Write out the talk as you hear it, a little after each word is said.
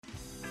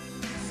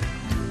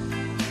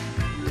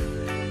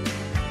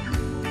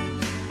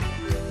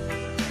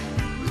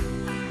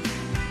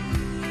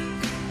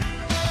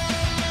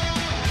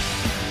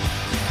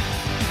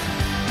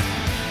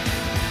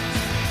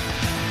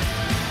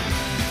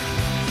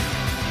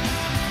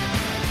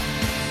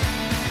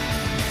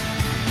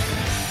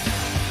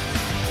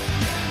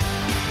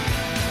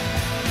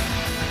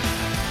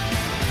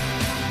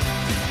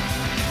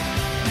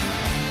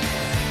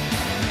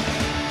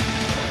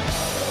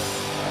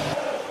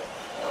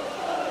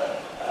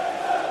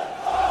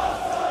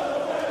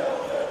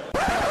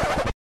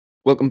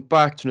Welcome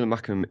back to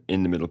another Mackem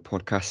in the Middle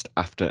podcast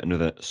after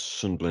another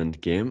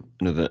Sunderland game,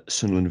 another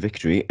Sunderland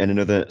victory, and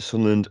another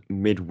Sunderland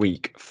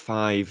midweek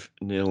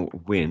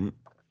 5-0 win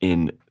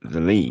in the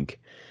league.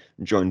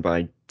 I'm joined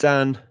by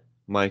Dan,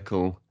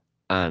 Michael,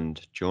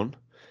 and John.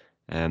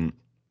 And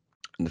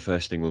the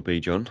first thing will be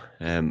John.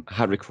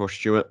 Hat-trick for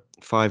Stuart,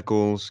 5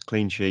 goals,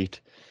 clean sheet,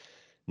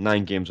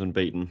 9 games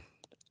unbeaten,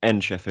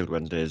 end Sheffield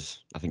Wednesday's,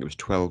 I think it was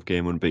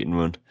 12-game unbeaten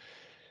run.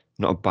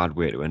 Not a bad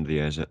way to end the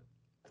year, is it?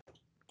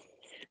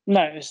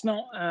 No, it's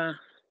not.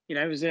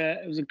 It was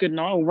a good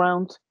night all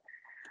round.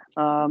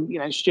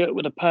 Stuart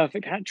with a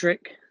perfect hat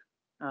trick.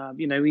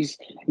 He's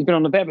been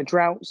on a bit of a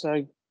drought,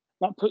 so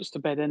that puts to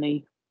bed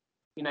any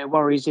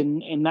worries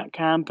in that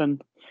camp.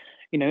 And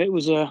it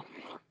was I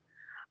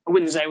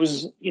wouldn't say it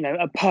was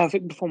a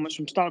perfect performance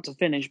from start to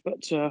finish,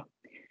 but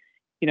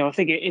I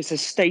think it's a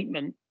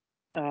statement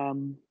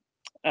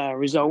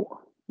result.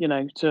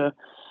 To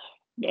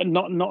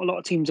not a lot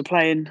of teams are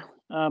playing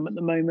at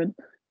the moment.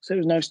 So it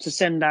was nice to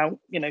send out,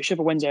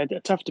 Sheffield Wednesday are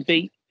tough to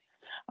beat.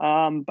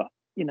 But,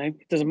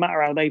 it doesn't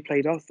matter how they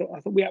played. I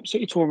thought we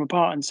absolutely tore them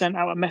apart and sent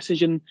out a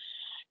message. And,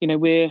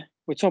 we're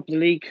top of the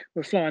league.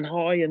 We're flying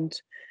high, and,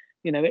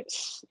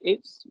 it's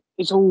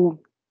all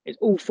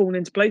falling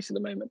into place at the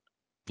moment.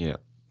 Yeah.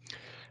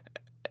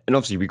 And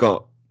obviously we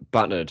got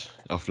battered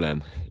off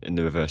them in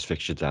the reverse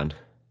fixture, Dan,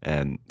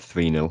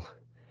 3-0.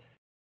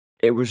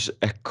 It was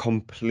a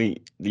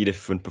completely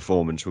different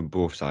performance from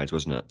both sides,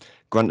 wasn't it?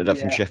 Granted, I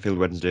think Sheffield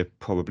Wednesday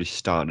probably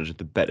started as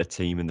the better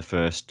team in the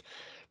first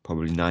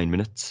probably 9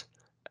 minutes.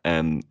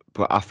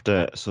 But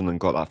after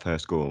Sunderland got that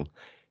first goal,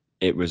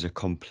 it was a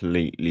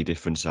completely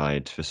different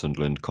side for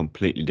Sunderland,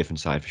 completely different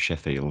side for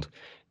Sheffield.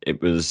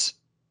 It was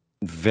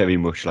very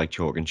much like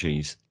chalk and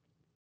cheese.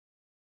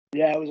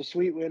 Yeah, it was a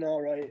sweet win,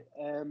 all right.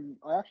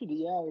 I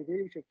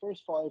agree with you.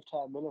 First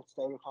 5-10 minutes,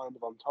 they were kind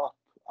of on top.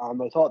 I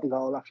thought the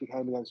goal actually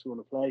came against we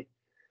want to play.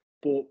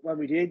 But when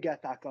we did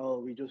get that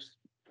goal, we just,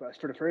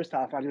 for the first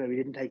half anyway, we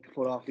didn't take the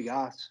foot off the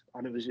gas.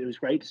 And it was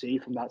great to see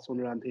from that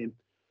Sunderland team.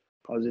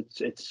 Because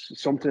it's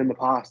something in the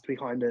past we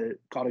kind of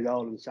got a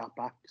goal and sat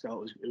back.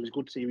 So it was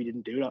good to see we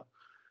didn't do that.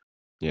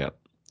 Yeah.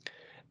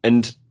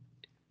 And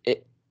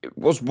it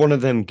was one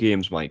of them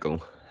games,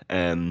 Michael,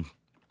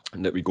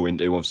 that we go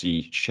into.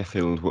 Obviously,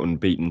 Sheffield were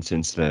unbeaten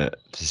since the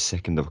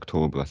 2nd of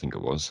October, I think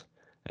it was.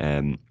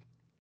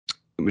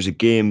 It was a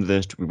game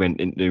that we went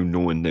into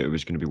knowing that it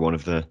was going to be one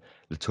of the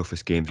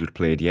toughest games we'd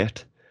played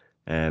yet.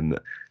 But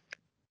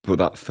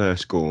that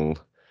first goal,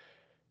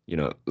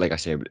 like I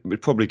said, we're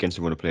probably against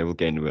the run of play. We'll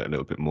get into it a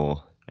little bit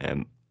more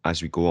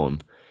as we go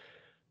on.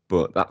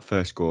 But that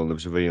first goal, there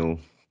was a real,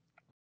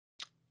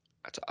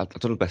 I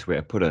don't know the best way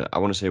to put it. I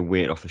want to say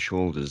weight off the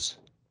shoulders.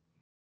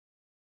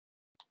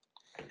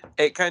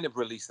 It kind of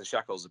released the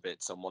shackles a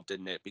bit somewhat,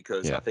 didn't it?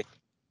 Because I think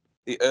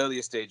the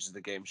earlier stages of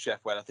the game,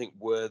 Sheffield, I think,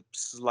 were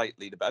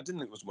slightly the better. I didn't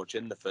think there was much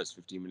in the first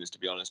 15 minutes, to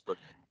be honest. But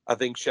I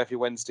think Sheffield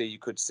Wednesday, you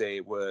could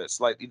say, were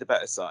slightly the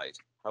better side.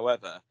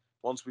 However,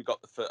 once we got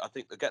I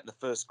think getting the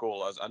first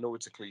goal, I know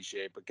it's a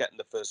cliche, but getting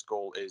the first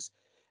goal is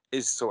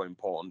so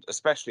important,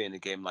 especially in a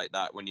game like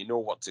that when you know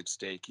what's at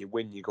stake. You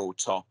win, you go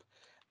top.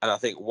 And I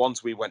think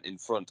once we went in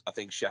front, I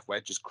think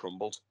Sheffield just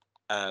crumbled.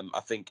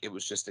 I think it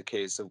was just a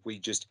case of we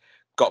just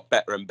got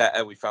better and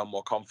better. We found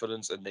more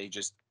confidence, and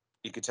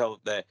you could tell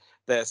that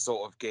their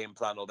sort of game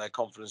plan or their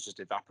confidence just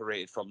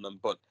evaporated from them.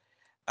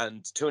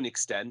 And to an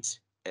extent,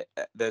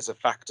 there's a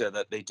factor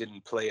that they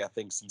didn't play, I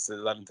think, since the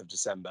 11th of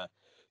December.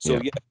 So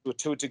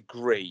to a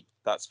degree,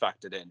 that's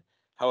factored in.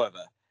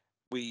 However,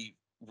 we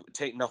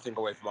take nothing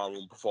away from our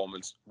own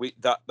performance.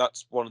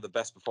 That's one of the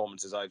best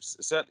performances I've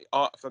certainly,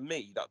 for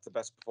me, that's the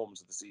best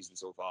performance of the season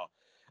so far.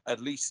 At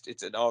least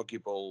it's an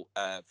arguable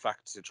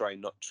fact to try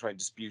and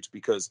dispute,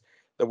 because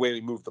the way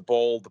we move the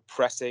ball, the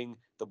pressing,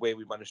 the way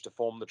we managed to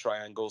form the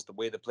triangles, the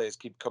way the players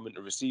keep coming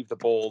to receive the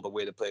ball, the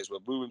way the players were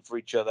moving for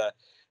each other,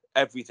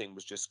 everything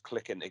was just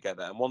clicking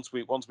together. And once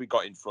we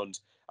got in front,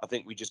 I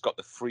think we just got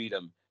the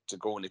freedom to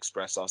go and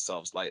express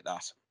ourselves like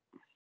that.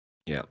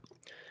 Yeah.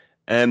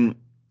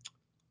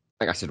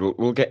 Like I said,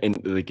 we'll get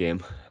into the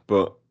game,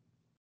 but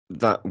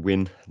that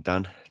win,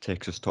 Dan,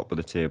 takes us top of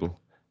the table,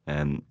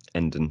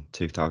 ending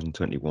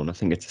 2021. I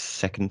think it's the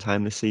second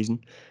time this season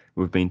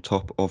we've been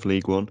top of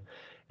League One.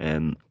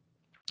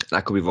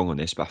 I could be wrong on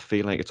this, but I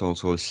feel like it's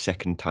also the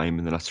second time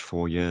in the last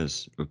 4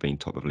 years we've been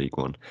top of League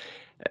One.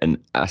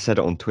 And I said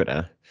it on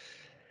Twitter,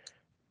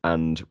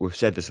 and we've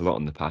said this a lot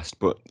in the past,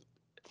 but,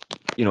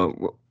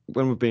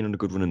 when we've been on a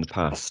good run in the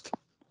past,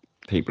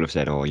 people have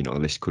said,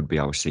 this could be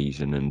our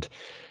season, and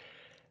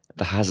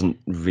there hasn't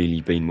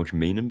really been much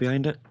meaning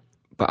behind it.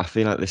 But I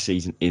feel like this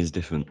season is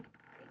different.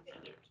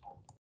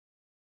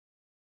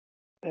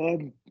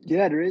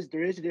 There is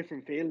a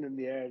different feeling in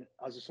the air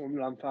as a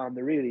Sunderland fan.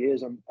 There really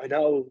is. I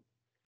know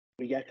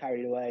we get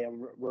carried away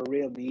and we're a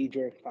real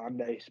knee-jerk fan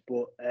base,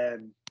 but I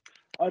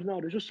don't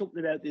know. There's just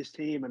something about this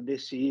team and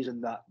this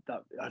season that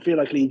I feel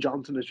like Lee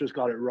Johnson has just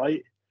got it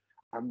right,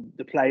 and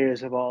the players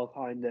have all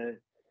kind of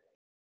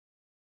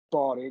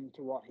bought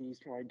into what he's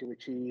trying to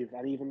achieve,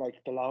 and even like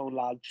the lone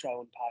lad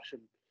showing passion.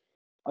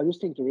 I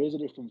just think there is a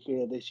different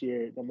feel this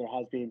year than there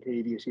has been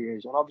previous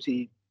years. And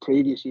obviously,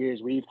 previous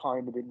years, we've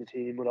kind of been the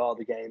team with all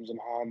the games in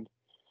hand.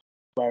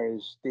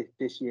 Whereas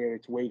this year,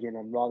 it's Wigan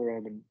and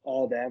Rotherham, and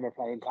all them are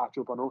playing catch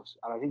up on us.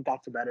 And I think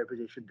that's a better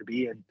position to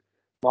be in,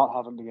 not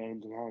having the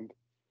games in hand.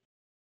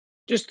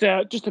 Just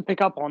to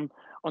pick up on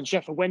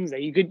Sheffield Wednesday,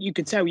 you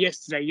could tell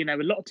yesterday, a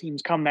lot of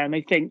teams come there and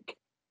they think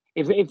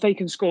if they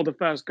can score the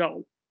first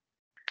goal,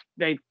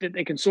 they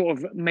can sort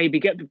of maybe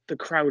get the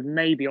crowd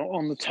maybe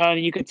on the turn.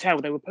 And you could tell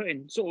they were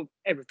putting sort of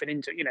everything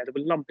into it.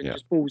 They were lumping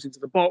just balls into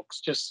the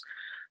box just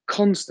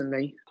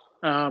constantly.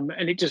 And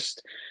it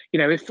just,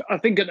 if I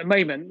think at the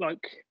moment,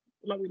 like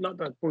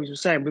the boys were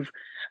saying,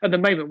 at the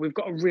moment we've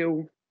got a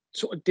real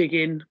sort of dig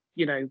in.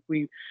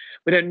 We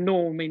don't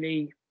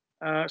normally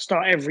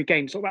start every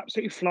game sort of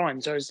absolutely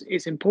flying. So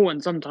it's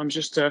important sometimes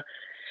just to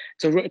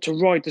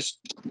ride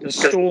the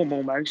storm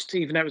almost,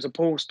 even though it was a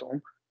poor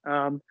storm.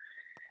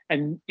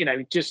 And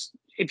just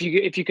if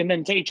you can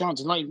then take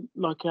chances, like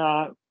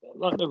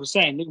they were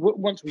saying,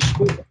 once we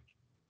score,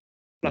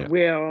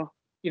 we're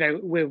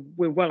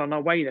well on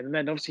our way then, and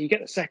then obviously you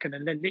get the second,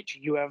 and then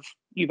literally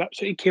you've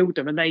absolutely killed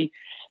them, and they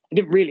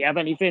didn't really have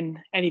anything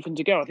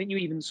to go. I think you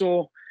even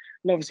saw,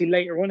 obviously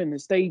later on in the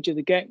stage of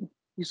the game,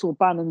 you saw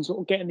Bannon sort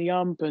of getting the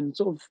ump and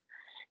sort of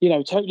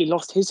totally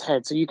lost his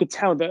head. So you could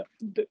tell that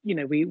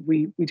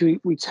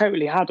we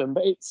totally had them.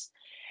 But it's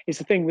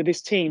the thing with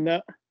this team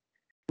that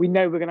we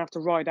know we're going to have to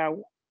ride out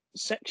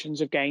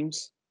sections of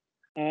games,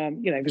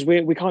 because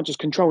we can't just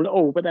control it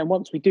all. But then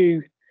once we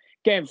do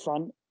get in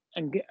front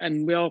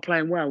and we are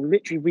playing well,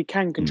 literally we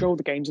can control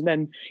the games, and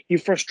then you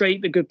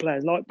frustrate the good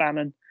players like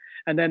Bannon,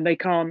 and then they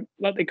can't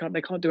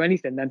do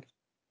anything then.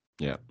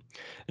 Yeah.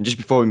 And just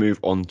before we move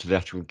on to the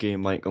actual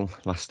game, Michael,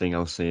 last thing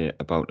I'll say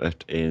about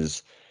it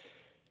is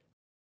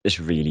this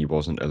really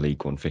wasn't a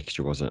League One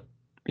fixture, was it?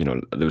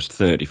 There was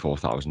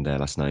 34,000 there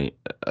last night.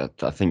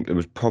 I think there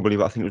was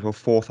about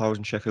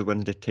 4,000 Sheffield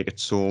Wednesday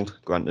tickets sold.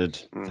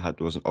 Granted, there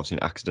wasn't obviously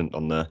an accident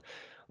on the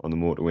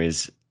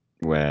motorways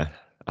where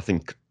I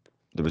think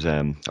there was.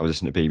 I was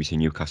listening to BBC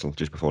Newcastle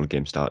just before the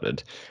game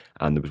started,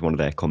 and there was one of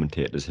their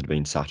commentators had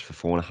been sat for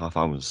 4.5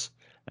 hours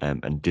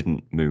and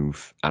didn't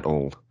move at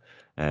all.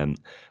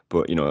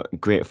 But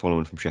great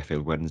following from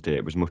Sheffield Wednesday.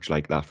 It was much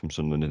like that from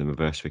Sunderland in the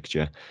reverse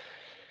fixture.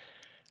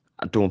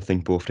 I don't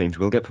think both teams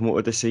will get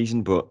promoted this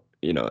season, but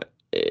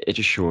it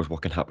just shows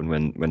what can happen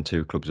when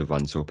two clubs have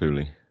run so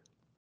poorly.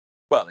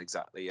 Well,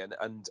 exactly, and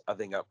I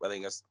think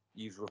as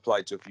you've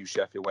replied to a few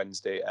Sheffield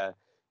Wednesday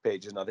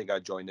pages, and I think I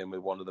joined in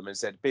with one of them and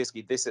said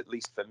basically this, at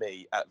least for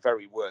me, at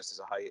very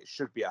worst, it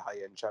should be a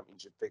high-end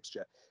Championship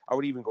fixture. I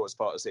would even go as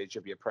far to say it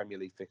should be a Premier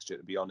League fixture.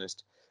 To be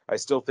honest, I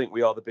still think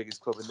we are the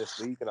biggest club in this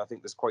league, and I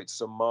think there's quite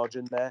some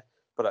margin there.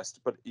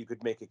 But you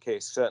could make a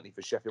case certainly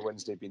for Sheffield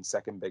Wednesday being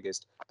second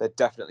biggest. They're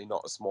definitely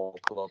not a small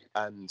club,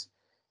 and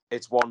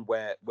it's one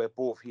where we're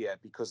both here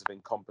because of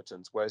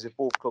incompetence. Whereas if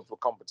both clubs were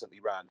competently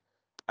ran,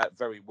 at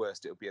very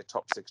worst, it would be a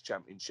top 6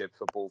 championship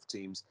for both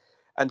teams.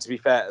 And to be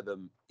fair to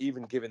them,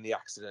 even given the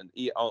accident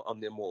on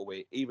the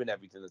motorway, even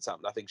everything that's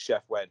happened, I think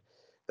Sheff Wed,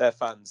 their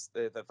fans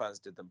did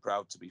them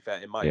proud, to be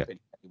fair, in my opinion.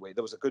 Anyway,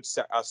 there was a good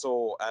set. I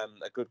saw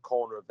a good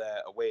corner of their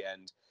away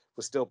end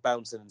was still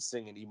bouncing and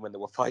singing even when they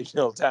were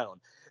 5-0 down.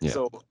 Yeah.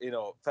 So,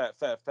 fair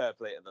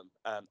play to them.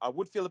 I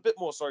would feel a bit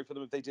more sorry for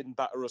them if they didn't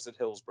batter us at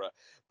Hillsborough.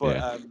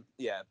 But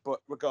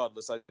but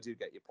regardless, I do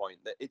get your point.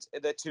 That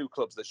they're two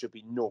clubs that should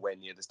be nowhere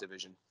near this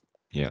division.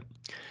 Yeah.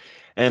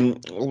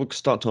 We'll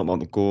start talking about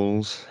the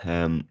goals.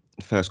 The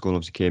first goal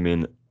obviously came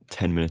in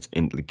 10 minutes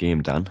into the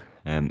game, Dan.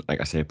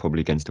 Like I say, probably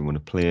against a winner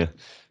player.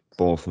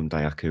 Ball from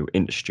Diaku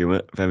into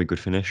Stewart. Very good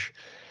finish.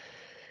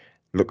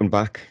 Looking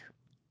back,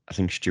 I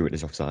think Stewart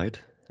is offside.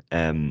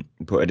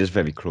 But it is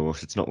very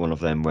close. It's not one of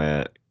them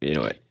where,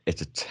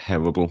 it's a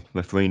terrible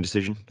refereeing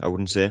decision, I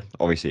wouldn't say.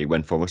 Obviously, it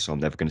went for us, so I'm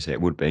never going to say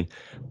it would be.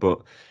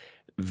 But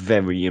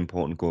very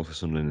important goal for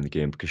Sunderland in the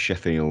game because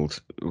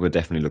Sheffield were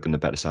definitely looking the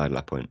better side at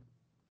that point.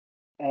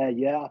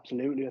 Yeah,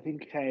 absolutely. I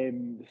think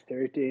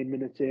 13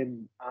 minutes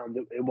in, and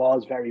it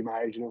was very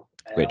marginal.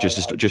 Wait,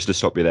 just to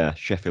stop you there,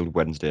 Sheffield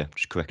Wednesday.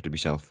 Just corrected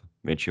myself.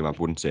 Made sure I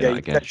wouldn't say that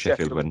again.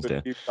 Sheffield Wednesday.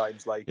 A few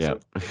times, yeah.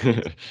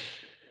 So.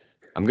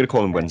 I'm going to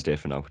call them Wednesday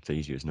for now. It's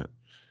easier, isn't it?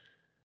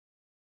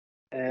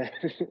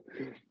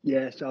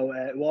 So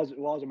it was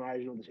a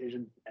marginal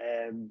decision.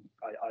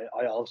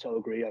 I also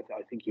agree. I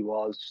think he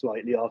was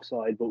slightly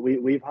offside, but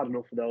we've had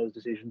enough of those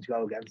decisions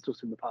go against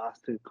us in the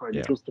past to kind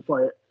of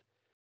justify it.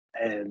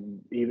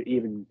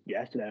 Even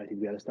yesterday, I think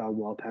we had a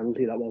Stonewall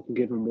penalty that wasn't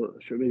given,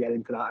 but should we get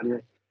into that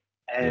anyway?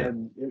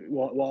 It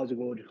was a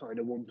good kind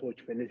of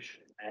one-touch finish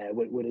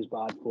with his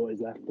bad foot,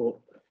 his left foot.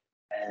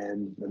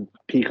 And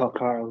Peacock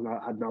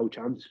Carl had no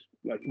chance.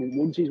 Like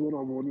once he's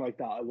 1-on-1 like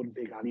that, I wouldn't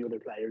pick any other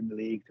player in the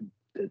league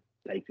to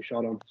take the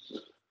shot on.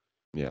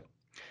 Yeah.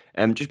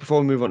 Just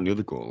before we move on to the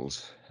other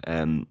goals,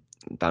 Dan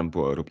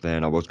brought it up there,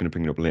 and I was going to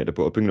bring it up later,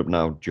 but I'll bring it up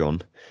now,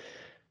 John.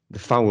 The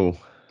foul,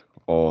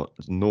 or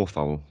no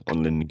foul,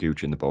 on Lyndon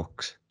Gooch in the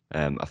box.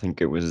 I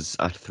think it was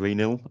at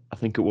 3-0. I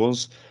think it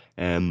was.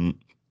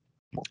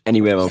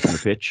 Anywhere else on the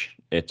pitch,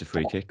 it's a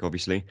free kick,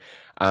 obviously.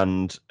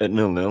 And at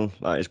 0-0,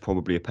 that is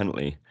probably a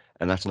penalty.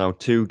 And that's now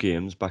 2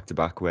 games back to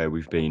back where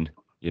we've been,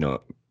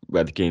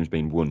 where the game's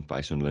been won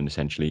by Sunderland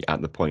essentially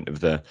at the point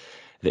of the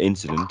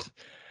incident.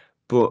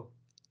 But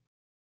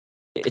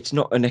it's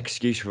not an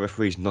excuse for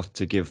referees not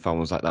to give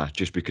fouls like that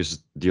just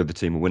because the other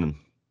team are winning.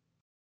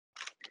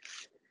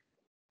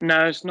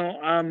 No, it's not.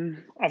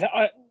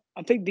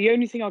 I think the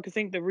only thing I could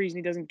think the reason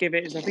he doesn't give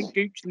it is I think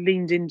Gooch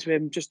leaned into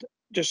him just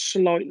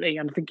slightly,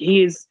 and I think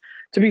he is.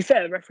 To be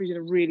fair, the referee's in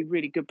a really,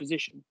 really good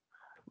position.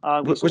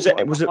 Was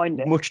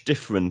it much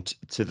different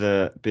to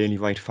the Bailey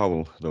Wright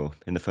foul though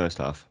in the first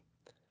half?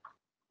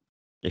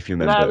 If you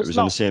remember, it was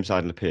on the same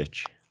side of the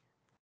pitch.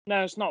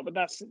 No, it's not. But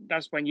that's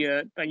when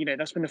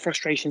that's when the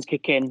frustrations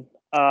kick in.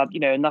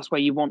 And that's where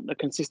you want the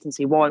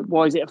consistency.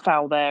 Why is it a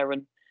foul there,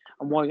 and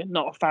why is it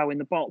not a foul in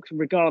the box?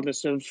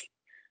 Regardless of,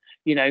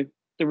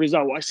 the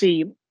result. I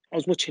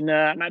was watching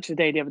Match of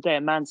the Day the other day,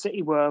 and Man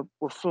City were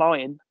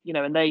flying.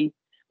 And they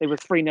were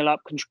 3-0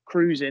 up,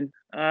 cruising,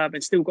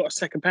 and still got a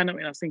second penalty.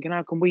 And I was thinking,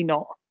 how can we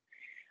not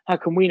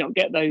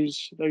get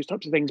those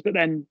types of things? But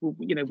then,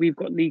 we've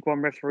got League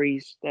One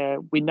referees.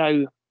 We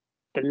know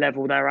the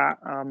level they're at.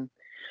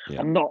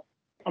 Yeah. I'm not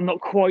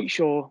quite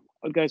sure.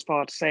 I'd go as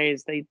far to say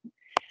is they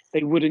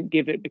wouldn't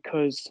give it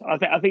because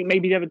I think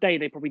maybe the other day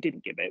they probably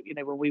didn't give it.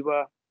 When we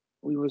were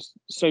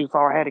so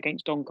far ahead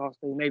against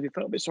Doncaster, maybe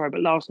felt a bit sorry.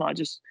 But last night,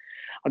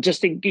 I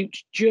just think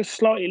Gooch just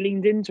slightly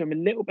leaned into him a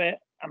little bit,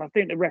 and I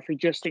think the referee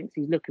just thinks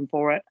he's looking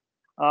for it.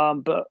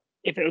 But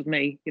if it was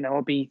me,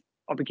 I'll be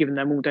giving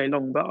them all day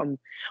long. But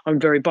I'm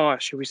very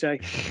biased, shall we say?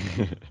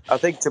 I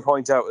think to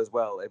point out as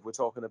well, if we're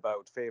talking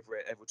about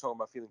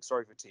feeling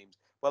sorry for teams,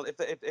 well,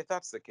 if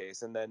that's the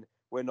case, and then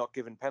we're not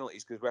given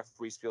penalties because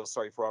referees feel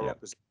sorry for our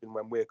opposition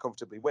when we're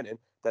comfortably winning,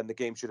 then the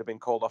game should have been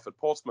called off at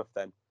Portsmouth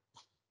then.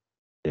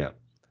 Yeah,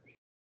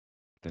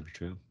 very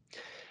true.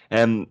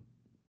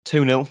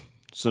 2-0,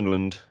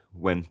 Sunderland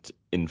went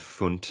in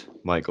front,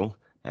 Michael.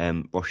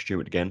 Ross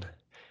Stewart again,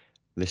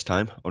 this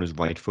time on his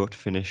right foot,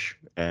 finish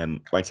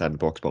right side of the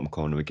box, bottom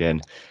corner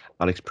again.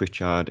 Alex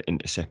Pritchard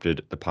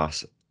intercepted the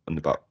pass on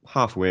about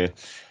halfway,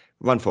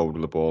 ran forward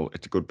with the ball.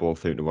 It's a good ball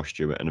through to Ross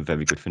Stewart and a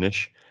very good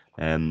finish.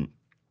 There's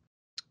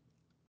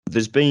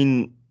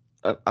been,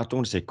 I don't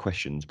want to say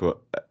questions, but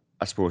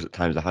I suppose at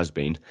times there has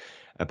been,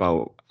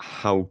 about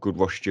how good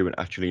Ross Stewart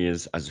actually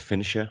is as a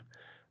finisher.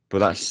 But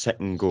that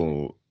second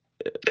goal,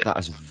 that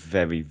is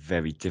very,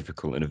 very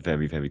difficult and a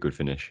very, very good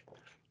finish.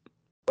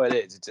 Well,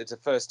 it is. It's a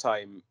first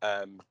time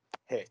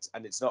hit,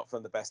 and it's not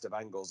from the best of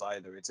angles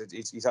either.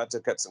 He's had to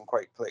get some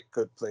quite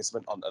good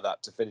placement onto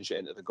that to finish it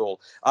into the goal.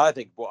 I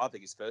think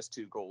his first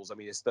 2 goals. I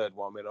mean, his third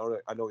one. I know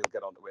you'll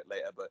get onto it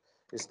later, but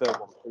his third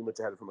one pretty much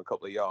headed from a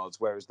couple of yards.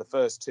 Whereas the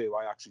first 2,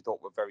 I actually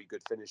thought were very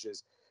good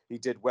finishes. He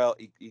did well.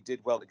 He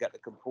did well to get the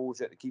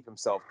composure, to keep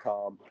himself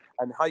calm,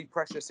 and high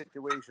pressure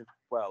situations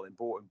well in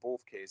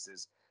both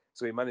cases.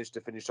 So he managed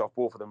to finish off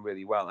both of them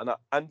really well.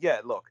 And yeah,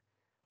 look.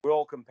 We're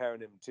all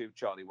comparing him to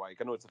Charlie Wyke.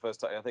 I know it's the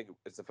first time. I think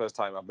it's the first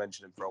time I've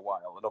mentioned him for a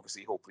while, and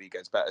obviously, hopefully, he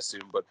gets better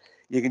soon. But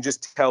you can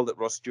just tell that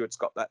Ross Stewart's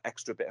got that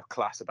extra bit of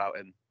class about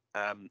him.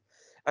 And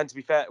to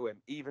be fair to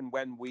him, even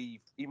when he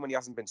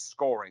hasn't been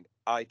scoring,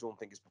 I don't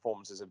think his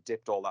performances have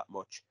dipped all that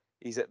much.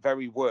 He's at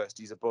very worst,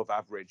 he's above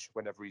average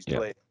whenever he's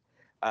played.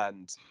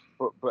 And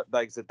but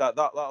like I said,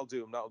 that'll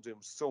do him. That'll do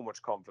him so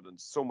much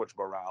confidence, so much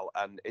morale,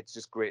 and it's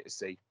just great to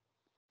see.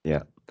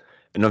 Yeah.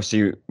 And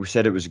obviously, we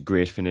said it was a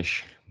great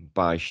finish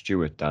by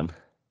Stewart, Dan,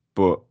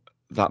 but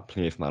that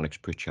play from Alex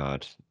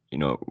Pritchard,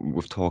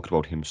 we've talked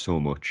about him so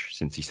much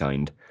since he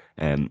signed.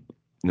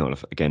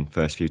 Again,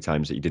 first few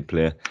times that he did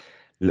play, a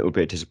little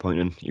bit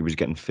disappointing. He was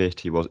getting fit.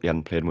 He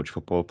hadn't played much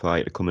football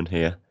prior to coming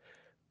here.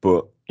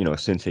 But,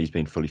 since he's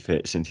been fully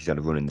fit, since he's had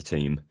a run in the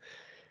team,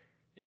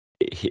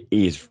 he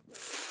is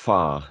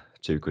far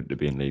too good to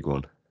be in League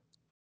One.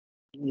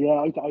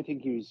 Yeah, I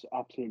think he was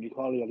absolutely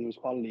quality, and he was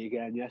quality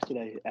again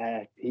yesterday.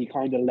 He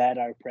kind of led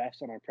our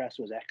press, and our press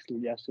was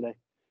excellent yesterday.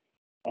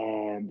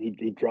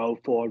 He drove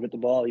forward with the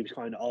ball. He was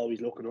kind of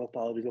always looking up,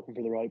 always looking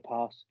for the right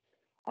pass.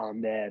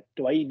 And the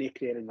way he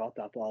nicked in and got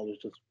that ball was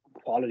just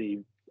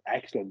quality,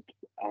 excellent.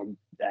 And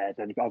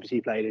then he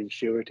obviously played in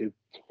Stewart,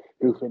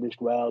 who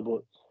finished well.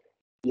 But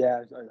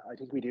yeah, I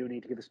think we do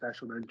need to give a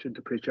special mention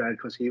to Pritchard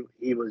because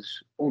he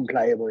was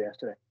unplayable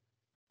yesterday.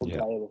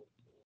 Unplayable.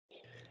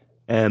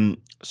 Yeah.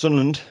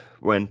 Sunderland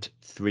went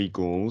 3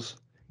 goals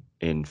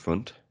in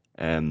front,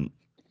 and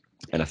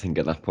I think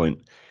at that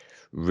point,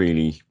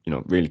 really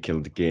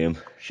killed the game.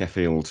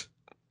 Sheffield,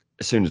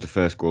 as soon as the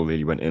first goal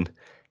really went in,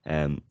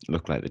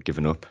 looked like they'd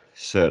given up.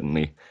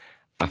 Certainly,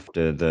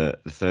 after the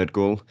third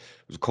goal,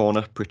 it was a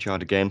corner.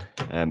 Pritchard again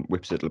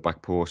whips it to the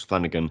back post.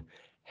 Flanagan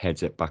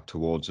heads it back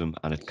towards him,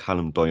 and it's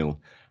Callum Doyle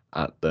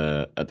at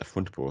the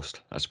front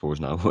post, I suppose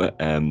now,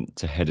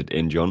 to head it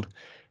in. John,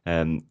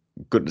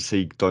 good to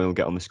see Doyle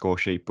get on the score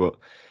sheet, but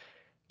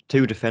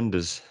 2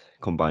 defenders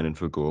combining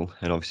for a goal,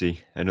 and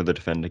obviously another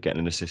defender getting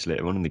an assist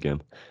later on in the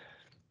game.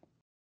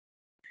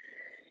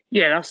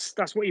 Yeah,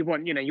 that's what you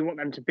want. You want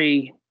them to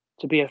be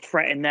a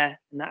threat in there,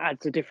 and that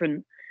adds a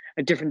different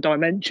a different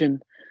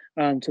dimension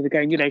to the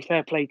game.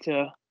 Fair play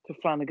to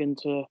Flanagan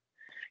to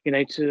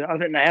I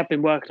think they have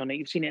been working on it.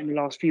 You've seen it in the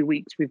last few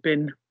weeks. We've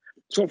been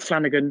sort of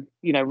Flanagan,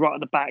 right at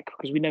the back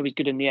because we know he's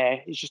good in the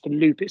air. It's just to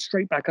loop it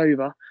straight back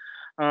over.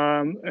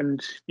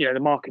 And the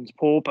marking's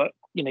poor, but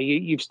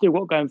you've still got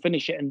to go and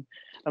finish it.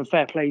 And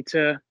fair play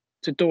to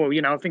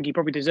Doyle. I think he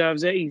probably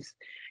deserves it.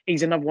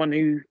 He's another one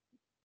who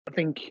I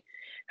think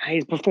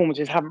his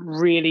performances haven't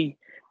really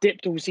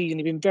dipped all season.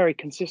 He's been very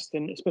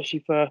consistent, especially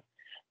for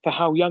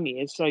how young he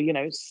is. So I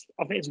think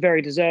it's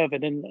very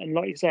deserving. And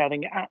like you say, I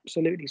think it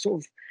absolutely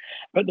sort of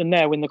put the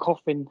nail in the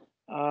coffin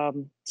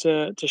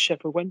to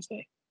Sheffield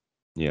Wednesday.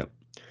 Yeah.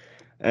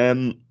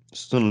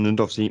 Sunderland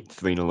obviously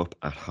 3-0 up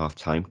at half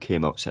time,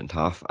 came out second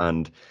half,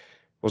 and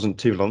wasn't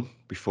too long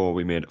before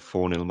we made it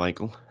 4-0,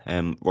 Michael.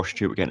 Ross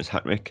Stewart getting his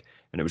hat-trick,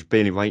 and it was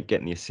Bailey Wright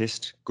getting the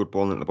assist. Good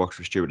ball into the box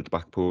for Stewart at the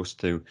back post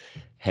to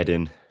head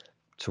in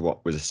to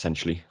what was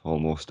essentially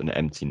almost an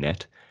empty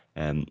net.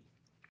 And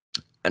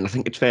I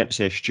think it's fair to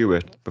say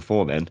Stewart,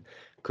 before then,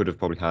 could have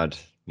probably had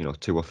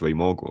 2 or 3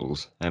 more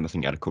goals. I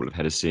think he had a couple of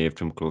headers saved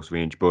from close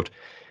range, but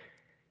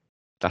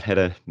that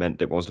header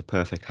meant it was the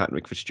perfect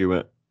hat-trick for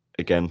Stewart.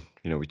 Again,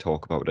 we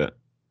talk about it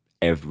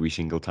every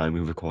single time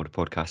we record a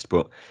podcast,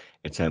 but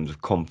in terms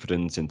of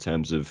confidence, in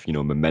terms of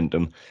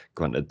momentum,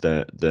 granted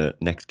the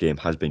next game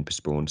has been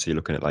postponed, so you're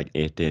looking at like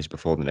 8 days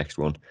before the next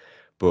one,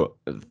 but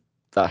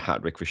that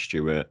hat-trick for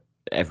Stewart,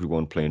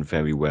 everyone playing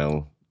very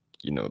well,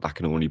 that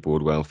can only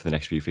bode well for the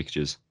next few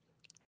fixtures.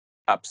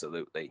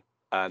 Absolutely.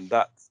 And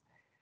that's,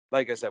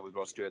 like I said with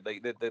Ross Stewart,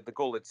 the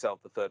goal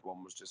itself, the third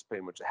one, was just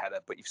pretty much a header,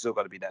 but you've still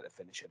got to be there to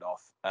finish it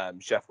off.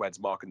 Chef Wed's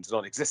marking's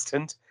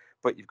non-existent,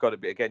 but you've got to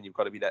be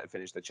there to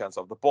finish the chance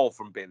off. The ball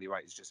from Bailey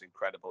Wright is just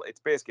incredible. It's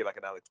basically like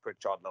an Alex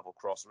Pritchard level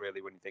cross,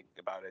 really, when you think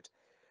about it.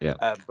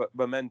 Yeah. But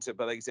momentum,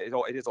 but like I said,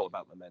 it is all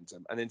about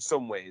momentum. And in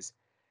some ways,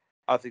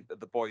 I think that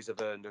the boys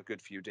have earned a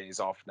good few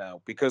days off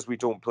now because we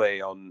don't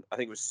play on, I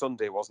think it was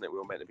Sunday, wasn't it? We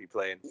were meant to be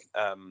playing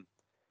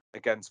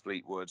against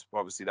Fleetwood.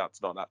 Obviously,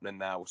 that's not happening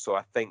now. So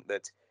I think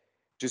that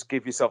just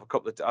give yourself a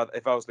couple of,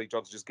 if I was Lee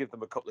Johnson, just give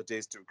them a couple of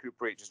days to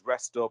recuperate, just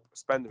rest up,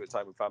 spend a bit of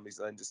time with families,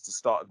 and then just to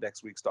start of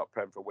next week, start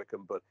praying for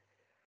Wycombe. But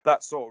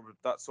that sort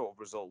of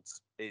result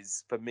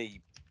is, for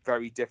me,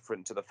 very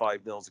different to the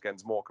 5-0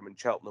 against Morecambe and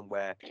Cheltenham,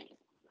 where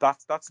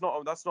that's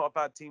not a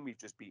bad team we've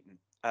just beaten.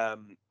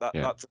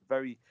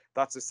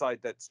 That's a side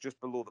that's just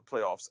below the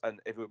playoffs, and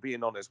if we're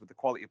being honest, with the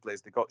quality of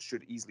players they got,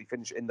 should easily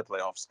finish in the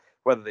playoffs.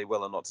 Whether they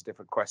will or not is a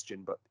different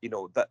question, but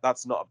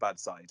that's not a bad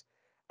side,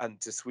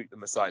 and to sweep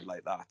them aside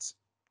like that,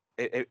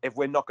 if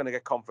we're not going to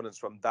get confidence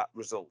from that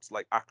result,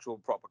 like actual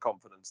proper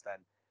confidence, then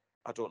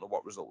I don't know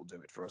what result will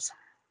do it for us.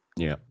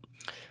 Yeah.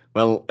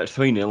 Well, at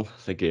 3-0,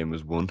 the game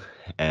was won.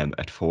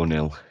 At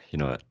 4-0,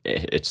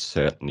 it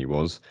certainly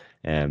was.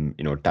 Dan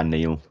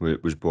Neil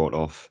was brought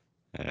off.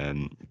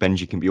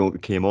 Benji Kimpioka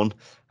came on,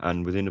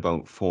 and within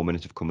about 4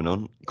 minutes of coming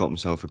on, got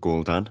himself a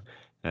goal, Dan.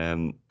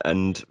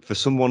 And for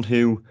someone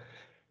who,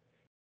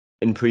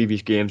 in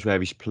previous games where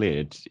he's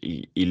played,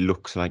 he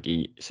looks like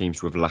he seems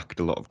to have lacked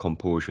a lot of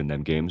composure in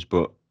them games,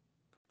 but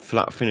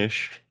flat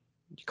finish,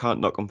 you can't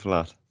knock him for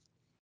that.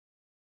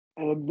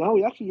 No,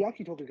 he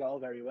actually took the goal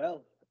very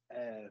well,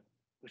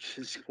 which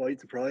is quite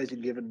surprising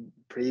given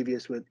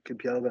previous with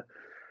Kimpioka.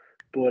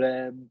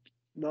 But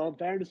no, in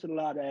fairness to the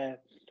lad,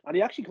 and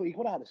he could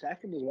have had a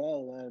second as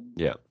well.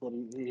 Yeah. But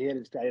he hit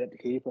and stayed at the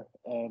keeper,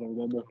 if I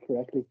remember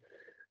correctly.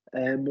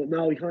 But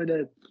no, he kind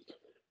of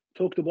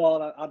took the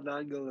ball at an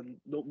angle and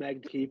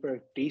nutmegged the keeper.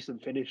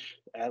 Decent finish.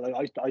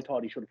 I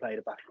thought he should have played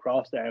it back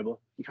across there, but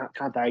you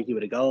can't argue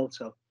with a goal.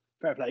 So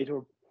fair play to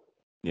him.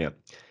 Yeah.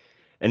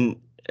 And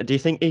do you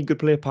think he could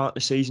play a part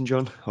this season,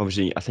 John?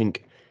 Obviously, I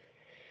think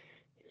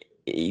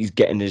he's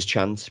getting his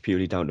chance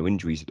purely down to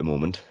injuries at the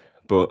moment.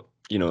 But,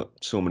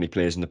 so many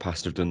players in the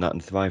past have done that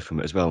and thrived from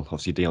it as well.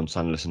 Obviously, Dion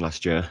Sanderson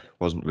last year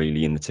wasn't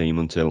really in the team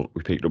until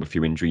we picked up a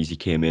few injuries. He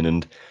came in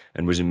and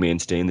was a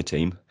mainstay in the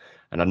team.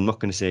 And I'm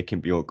not going to say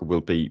Kimpioka will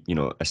be,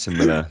 a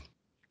similar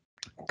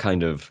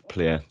kind of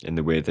player in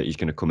the way that he's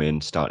going to come in,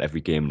 start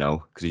every game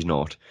now, because he's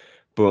not.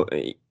 But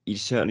he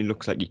certainly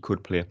looks like he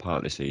could play a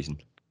part this season.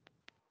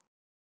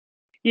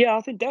 Yeah,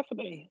 I think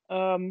definitely.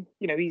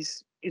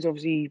 He's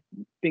obviously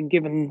been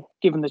given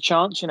the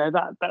chance.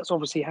 That's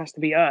obviously has to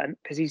be earned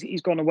because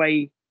he's gone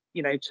away,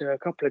 to a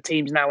couple of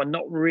teams now and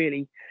not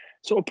really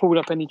sort of pulled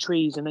up any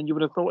trees. And then you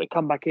would have thought he'd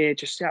come back here,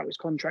 just see out his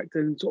contract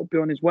and sort of be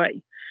on his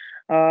way.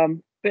 But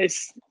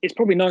it's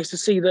probably nice to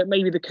see that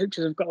maybe the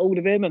coaches have got hold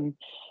of him and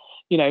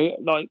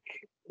like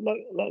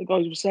the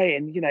guys were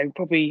saying,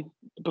 probably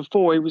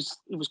before he was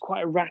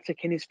quite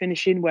erratic in his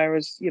finishing,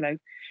 whereas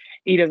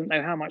he doesn't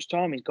know how much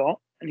time he's got,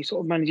 and he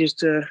sort of manages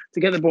to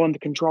get the ball under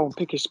control and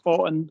pick his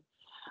spot and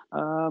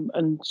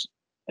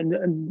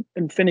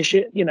finish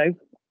it,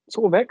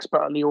 sort of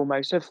expertly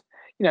almost. If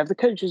the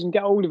coaches can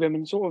get hold of him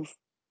and sort of,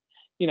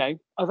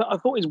 I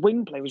thought his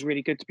wing play was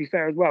really good, to be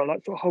fair as well,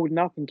 like sort of holding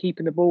up and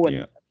keeping the ball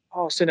and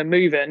passing and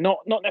moving, not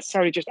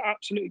necessarily just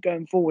absolutely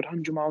going forward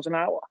 100 miles an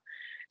hour.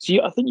 So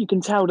I think you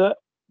can tell that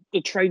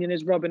the training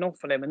is rubbing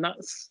off on him, and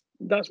that's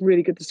that's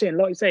really good to see. And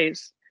like you say,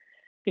 it's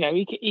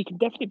he can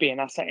definitely be an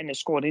asset in the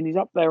squad, and he's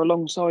up there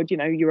alongside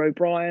your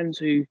O'Briens,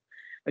 who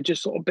are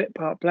just sort of bit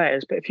part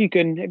players. But if you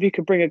can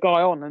bring a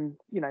guy on, and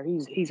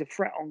he's a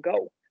threat on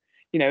goal.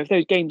 If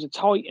those games are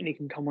tight and he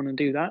can come on and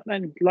do that,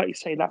 then like you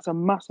say, that's a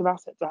massive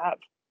asset to have.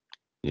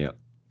 Yeah.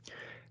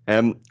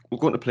 We're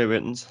going to play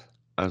ratings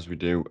as we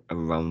do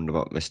around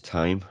about this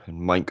time.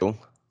 And Michael,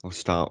 I'll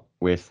start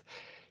with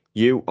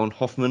you on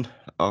Hoffman.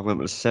 I went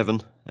with a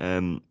 7.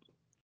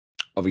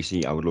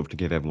 Obviously, I would love to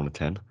give everyone a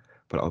 10,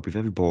 but I'll be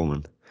very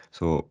boring.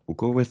 So we'll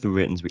go with the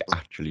ratings we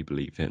actually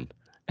believe in.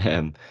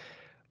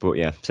 But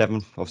yeah,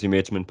 7. Obviously,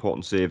 made some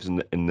important saves in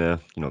the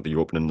the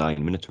opening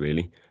 9 minutes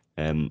really.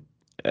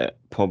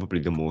 Probably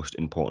the most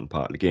important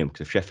part of the game,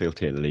 because if Sheffield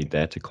take the lead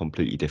there, it's a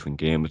completely different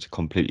game. It's a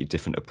completely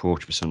different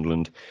approach for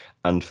Sunderland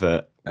and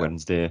for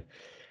Wednesday.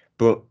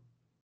 But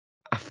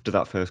after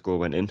that first goal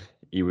went in,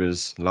 he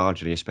was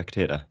largely a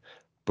spectator.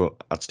 But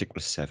I'd stick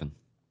with 7.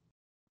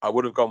 I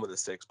would have gone with a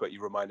 6, but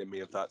you reminded me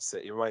of that.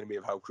 You reminded me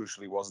of how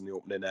crucial he was in the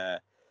opening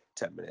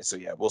 10 minutes. So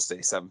yeah, we'll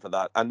say 7 for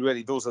that. And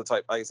really, those are the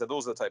type, like I said,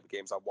 those are the type of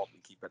games I want the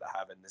keeper to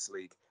have in this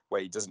league,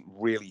 where he doesn't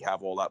really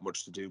have all that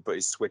much to do, but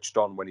is switched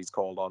on when he's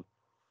called on.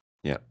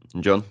 Yeah,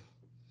 and John.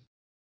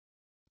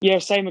 Yeah,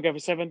 same. I go for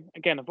 7.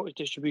 Again, I thought his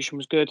distribution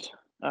was good,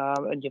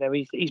 and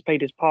he's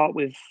played his part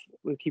with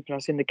keeping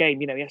us in the game.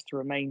 He has to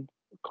remain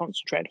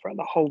concentrated throughout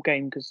the whole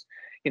game, because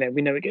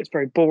we know it gets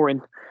very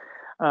boring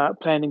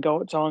playing in goal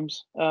at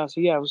times. So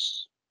yeah, I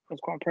was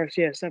quite impressed.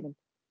 Yeah, 7.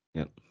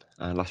 Yeah,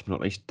 and last but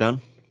not least,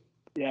 Dan.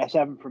 Yeah,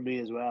 7 from me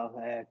as well.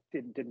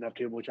 Didn't have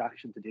too much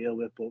action to deal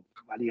with, but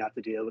when he had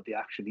to deal with the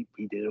action,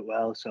 he did it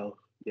well. So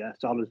yeah,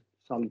 solid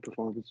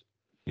performance.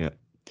 Yeah.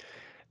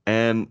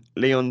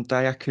 Leon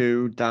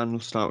Dayaku, Dan, we'll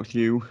start with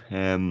you.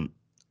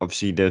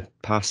 Obviously the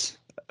pass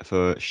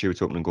for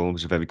Stuart's opening goal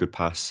was a very good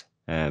pass.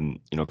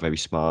 Very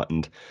smart,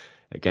 and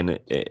again,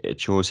 it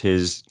shows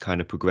his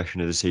kind of progression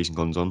as the season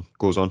goes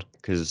on.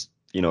 Because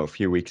a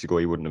few weeks ago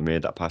he wouldn't have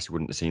made that pass, he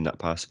wouldn't have seen that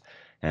pass,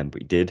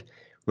 but he did.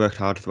 Worked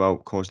hard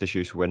throughout, caused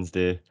issues for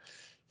Wednesday.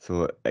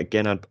 So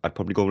again, I'd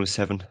probably go with a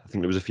 7. I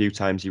think there was a few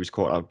times he was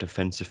caught out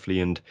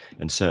defensively and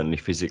certainly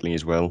physically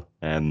as well.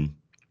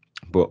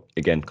 But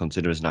again,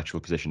 consider his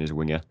natural position as a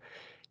winger,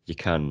 you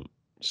can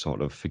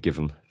sort of forgive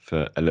him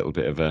for a little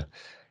bit of a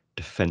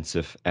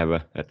defensive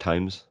error at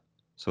times.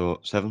 So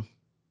 7.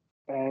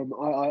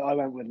 I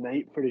went with an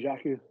 8 for the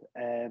Jaku.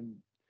 I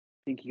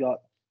think he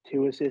got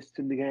 2 assists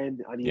in the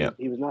game, and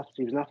he was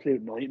an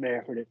absolute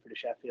nightmare for the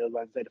Sheffield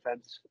Wednesday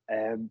defence.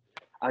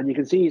 And you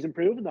can see he's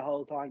improving the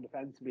whole time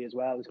defensively as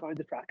well. He's kind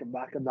of tracking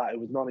back on that. It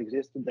was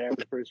non-existent there for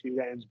the first few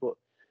games, but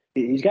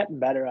he's getting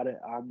better at it,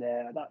 and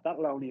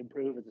that'll only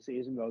improve as the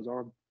season goes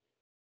on.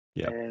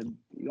 Yeah,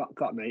 you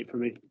got an 8 for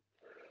me.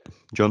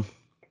 John.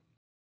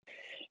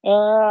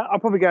 I'll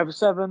probably go for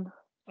 7.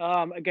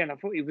 Again, I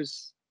thought he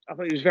was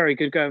very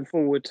good going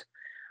forward.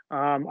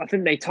 I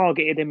think they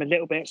targeted him a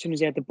little bit as soon as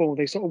he had the ball.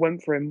 They sort of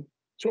went for him,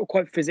 sort of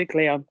quite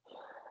physically. I'd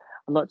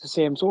like to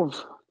see him sort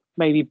of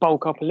maybe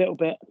bulk up a little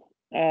bit,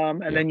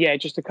 and then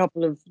just a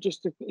couple of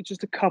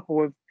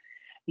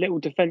little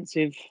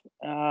defensive.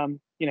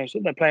 Sort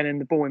of they're playing in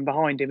the ball in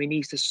behind him. He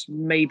needs to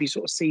maybe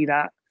sort of see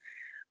that.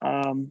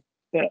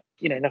 But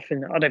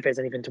nothing. I don't think there's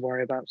anything to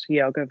worry about. So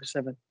yeah, I'll go for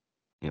 7.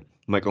 Yeah,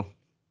 Michael.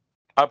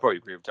 I probably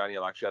agree with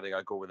Daniel. Actually, I think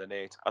I'd go with an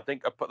 8. I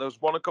think there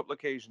was one or two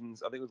occasions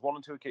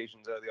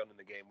early on in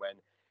the game when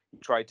he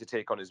tried to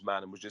take on his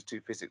man and was just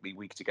too physically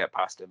weak to get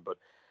past him. But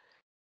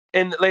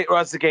later,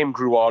 as the game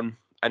grew on,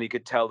 and he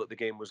could tell that the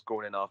game was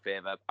going in our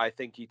favour, I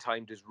think he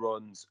timed his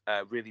runs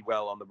really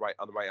well on the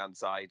right hand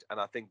side. And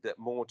I think that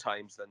more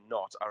times than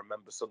not, I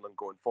remember Sunderland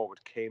going forward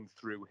came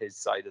through his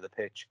side of the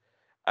pitch.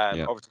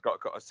 Obviously got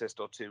an assist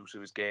or 2 to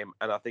his game,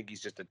 and I think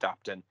he's just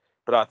adapting.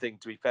 But I think,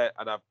 to be fair,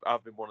 and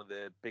I've been one of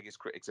the biggest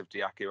critics of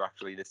Dayaku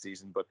actually this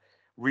season, but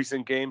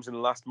recent games in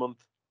the last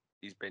month,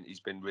 he's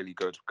been really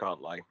good.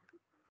 Can't lie.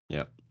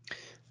 Yeah,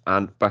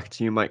 and back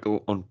to you,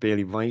 Michael, on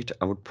Bailey Wright.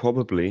 I would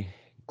probably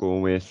go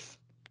with.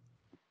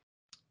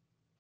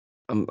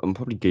 I'm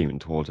probably gearing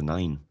towards a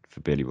 9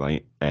 for Bailey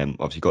Wright.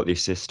 Obviously got the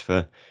assist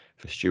for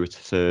Stuart's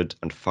third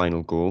and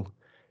final goal.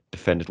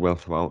 Defended well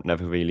throughout.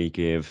 Never really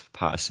gave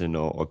Patterson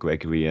or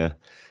Gregory a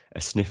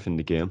sniff in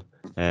the game.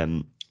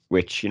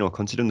 Which,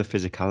 considering the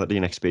physicality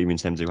and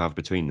experience them to have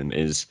between them,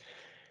 is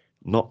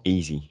not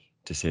easy,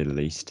 to say the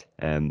least.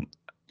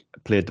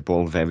 Played the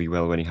ball very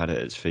well when he had it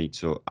at his feet,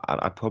 so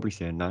I'd probably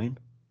say a 9.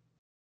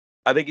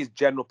 I think his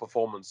general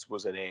performance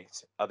was an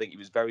 8. I think he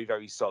was very,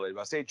 very solid. If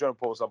I say general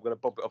performance, I'm going to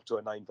bump it up to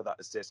a 9 for that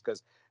assist,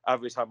 because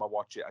every time I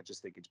watch it, I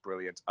just think it's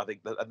brilliant. I think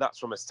and that's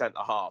from a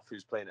centre-half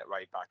who's playing it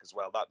right back as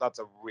well. That's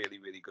a really,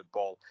 really good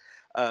ball.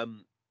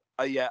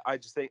 I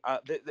just think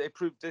they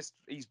proved this.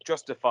 He's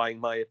justifying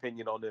my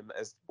opinion on him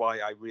as why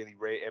I really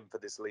rate him for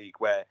this league,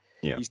 where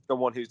he's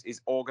someone whose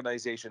his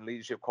organisation,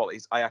 leadership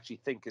qualities, I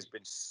actually think has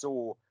been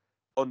so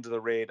under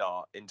the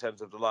radar in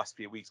terms of the last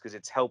few weeks, because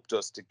it's helped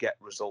us to get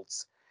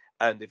results.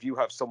 And if you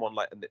have someone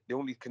like, and the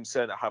only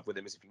concern I have with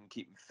him is if you can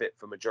keep him fit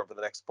for majority of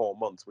the next 4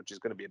 months, which is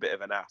going to be a bit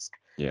of an ask.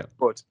 Yeah.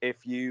 But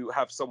if you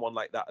have someone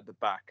like that at the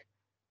back,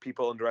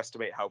 people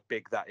underestimate how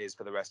big that is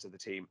for the rest of the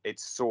team.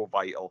 It's so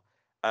vital.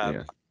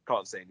 I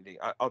can't say anything.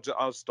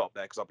 I'll stop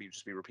there because I'll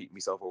just be repeating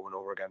myself over and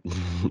over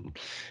again.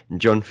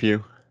 John, for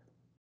you?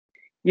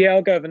 Yeah,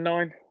 I'll go over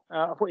 9.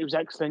 I thought he was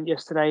excellent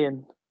yesterday,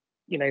 and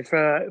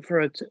for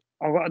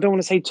I don't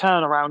want to say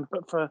turnaround,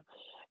 but for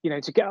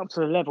to get up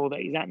to the level that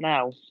he's at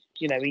now,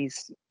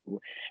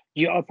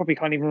 I probably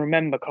can't even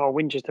remember Carl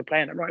Winchester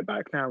playing at right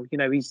back now.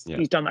 He's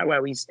done that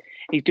well. He's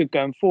good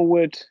going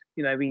forward.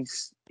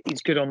 He's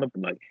good on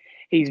the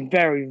he's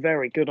very,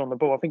 very good on the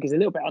ball. I think he's a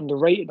little bit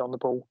underrated on the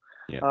ball.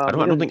 Yeah, I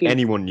don't think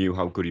anyone knew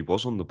how good he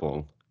was on the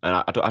ball. And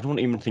I don't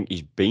even think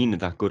he's been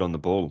that good on the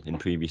ball in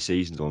previous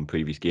seasons or in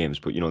previous games.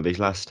 But, these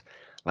last,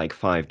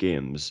 5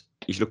 games,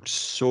 he's looked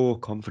so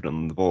confident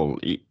on the ball.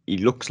 He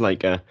looks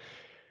like a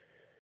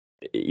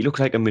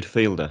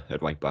midfielder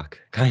at right back,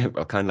 kind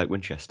of like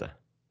Winchester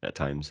at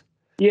times.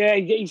 Yeah,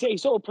 he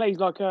sort of plays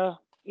like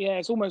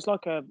it's almost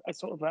like a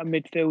sort of a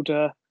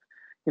midfielder,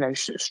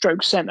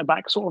 stroke centre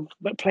back sort of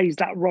that plays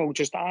that role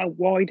just out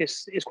wide.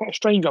 It's quite a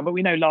strange one, but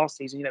we know last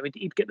season,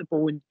 he'd get the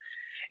ball and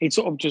he'd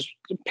sort of just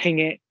ping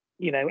it,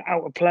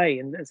 out of play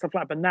and stuff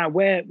like that. But now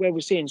where we're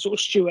seeing sort of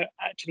Stewart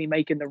actually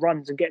making the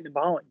runs and getting them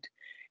behind,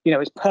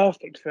 it's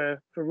perfect for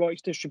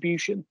Wright's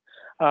distribution.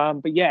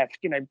 But yeah,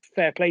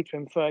 fair play to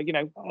him for,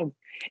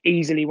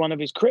 easily one of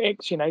his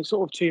critics,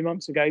 sort of 2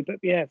 months ago. But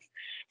yeah,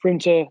 for him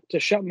to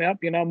shut me up,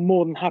 I'm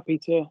more than happy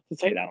to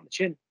take that on the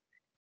chin.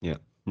 Yeah.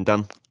 And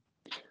Dan?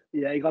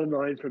 Yeah, he got a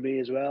 9 for me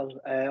as well.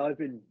 I've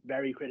been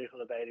very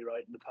critical of Bailey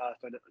Wright in the past.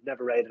 I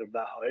never rated him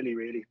that highly,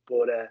 really.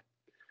 But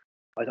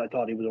I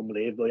thought he was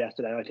unbelievable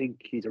yesterday. I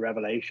think he's a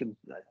revelation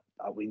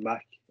at wing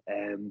back.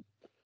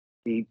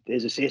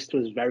 His assist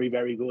was very,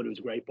 very good. It was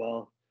a great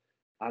ball.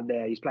 And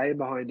he's playing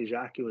behind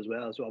Ijaku as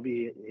well. So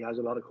obviously he has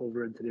a lot of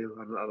covering to do.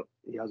 And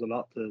he has a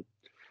lot to...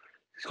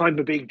 It's kind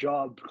of a big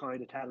job,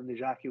 kind of telling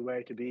Ijaku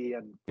where to be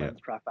and when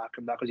to track back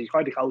and that. Because he's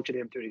kind of coaching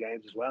him through the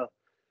games as well.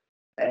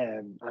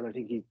 And I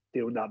think he's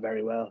doing that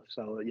very well.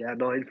 So, yeah,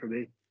 9 for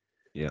me.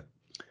 Yeah.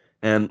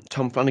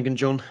 Tom Flanagan,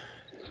 John,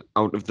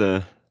 out of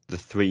the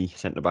 3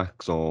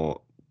 centre-backs or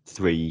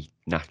 3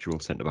 natural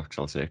centre-backs,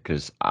 I'll say,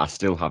 because I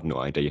still have no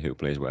idea who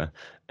plays where.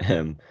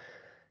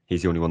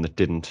 He's the only one that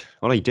didn't.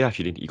 Well, he did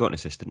actually. He got an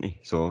assist, didn't he?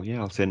 So,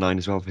 yeah, I'll say 9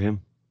 as well for him.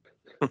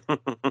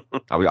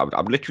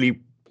 I've literally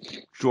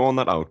drawn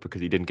that out because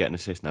he didn't get an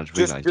assist, and I just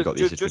realised he got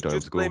the assist for Doyle's goal.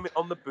 Just blame it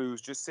on the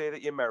booze. Just say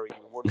that you're married.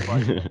 You won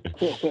 5.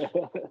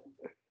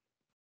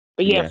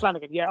 But yeah,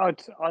 Flanagan,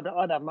 I'd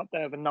have him up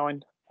there with a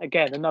 9.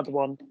 Again, another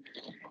one.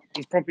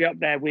 He's probably up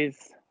there with,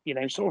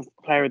 sort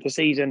of player of the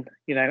season,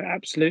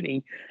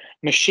 absolutely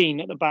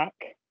machine at the back.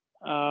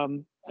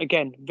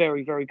 Again,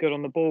 very, very good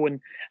on the ball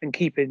and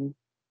keeping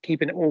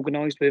it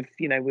organised with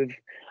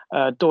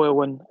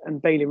Doyle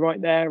and Bailey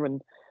right there.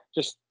 And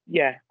just,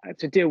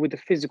 to deal with the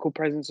physical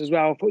presence as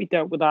well. I thought he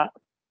dealt with that,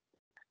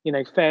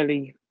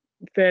 fairly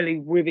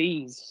with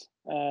ease.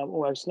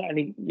 Almost, and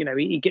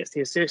he gets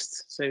the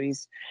assists, so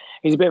he's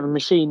a bit of a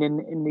machine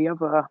in the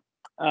other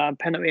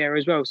penalty area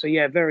as well. So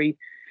yeah, very,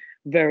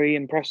 very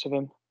impressive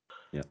him.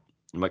 Yeah,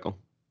 Michael.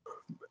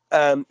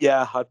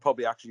 I'd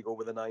probably actually go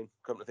with a 9.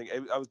 Come to think,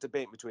 I was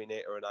debating between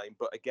 8 or a 9,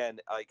 but again,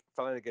 like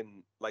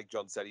Flanagan, like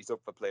John said, he's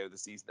up for player of the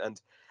season, and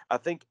I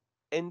think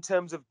in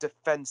terms of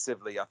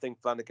defensively, I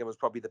think Flanagan was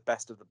probably the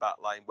best of the back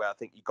line, where I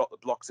think he got the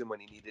blocks in when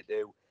he needed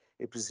to.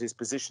 His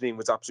positioning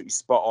was absolutely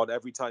spot on.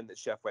 Every time that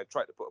Sheff Webb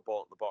tried to put a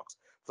ball in the box,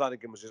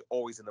 Flanagan was just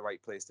always in the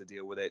right place to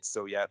deal with it.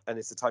 So, yeah, and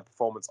it's the type of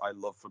performance I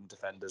love from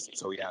defenders.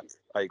 So, yeah,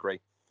 I agree.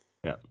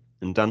 Yeah.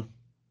 And Dan?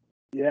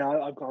 Yeah,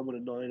 I've gone with a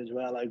 9 as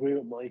well. I agree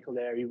with Michael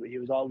there. He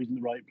was always in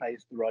the right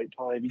place at the right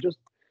time.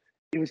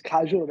 He was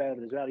casual about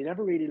it as well. He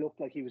never really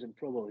looked like he was in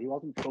trouble. He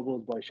wasn't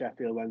troubled by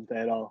Sheffield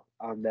Wednesday at all.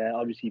 And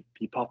obviously,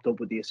 he popped up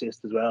with the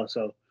assist as well.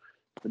 So,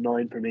 the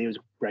 9 for me was a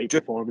great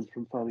performance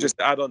from Flanagan. Just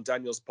to add on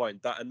Daniel's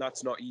point,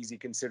 that's not easy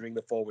considering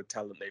the forward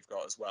talent they've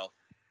got as well.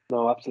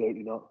 No,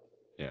 absolutely not.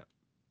 Yeah.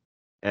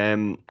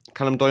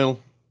 Callum Doyle,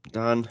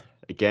 Dan,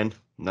 again,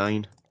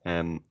 9.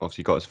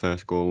 Obviously got his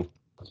first goal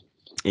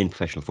in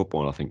professional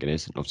football, I think it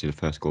is. And obviously the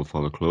first goal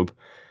for the club.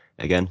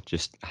 Again,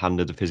 just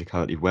handled the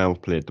physicality well,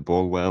 played the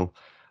ball well,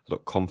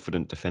 looked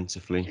confident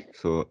defensively.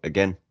 So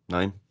again,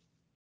 9.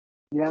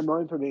 Yeah,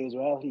 9 for me as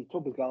well. He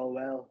took his goal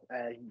well.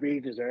 He really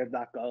deserved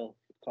that goal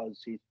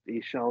because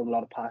he's shown a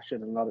lot of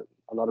passion and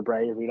a lot of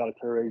bravery, a lot of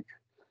courage.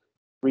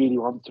 Really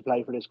wants to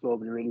play for this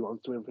club and he really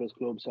wants to win for this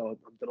club. So I'm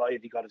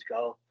delighted he got his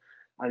goal.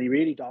 And he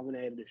really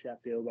dominated the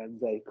Sheffield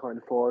Wednesday kind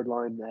of forward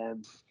line.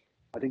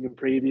 I think in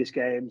previous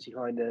games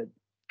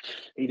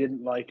he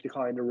didn't like the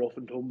kind of rough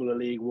and tumble of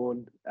League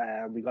One.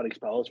 We got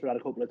exposed for that a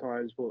couple of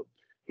times, but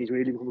he's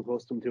really become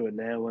accustomed to it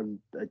now. And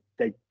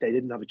they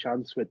didn't have a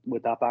chance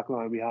with that back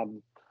line we had.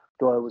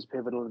 Doyle was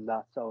pivotal in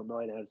that, so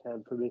 9 out of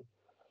 10 for me.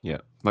 Yeah,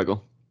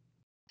 Michael.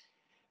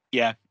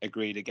 Yeah,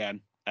 agreed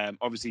again.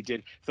 Obviously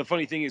did. The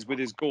funny thing is with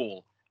his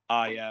goal,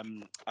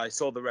 I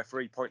saw the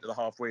referee point to the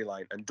halfway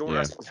line, and don't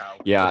ask me how.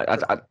 Yeah,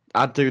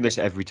 I'd do this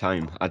every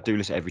time. I'd do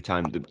this every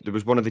time. There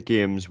was one of the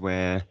games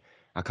where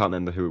I can't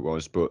remember who it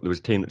was, but there was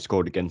a team that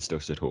scored against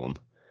us at home,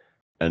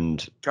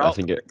 and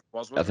Charlton,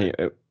 I think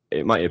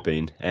it might have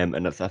been,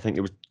 and I think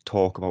there was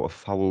talk about a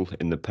foul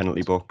in the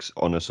penalty box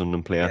on a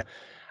Sunderland player,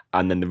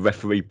 and then the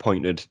referee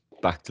pointed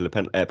back to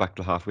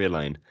the halfway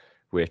line,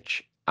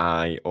 which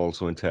I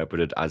also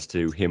interpreted as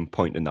to him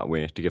pointing that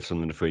way to give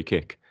Sunderland a free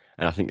kick.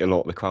 And I think a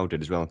lot of the crowd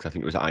did as well, because I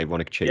think it was an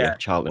ironic cheer. Yeah,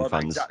 Charlton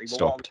fans exactly.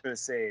 stopped. Well, what I was going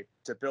to say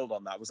to build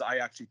on that was I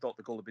actually thought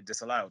the goal had been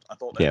disallowed. I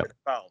thought there had been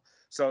a foul.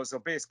 So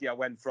basically I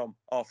went from,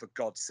 oh, for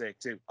God's sake,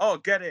 to, oh,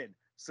 get in.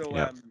 So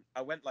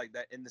I went like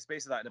that in the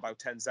space of that in about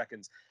 10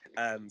 seconds.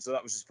 So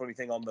that was just a funny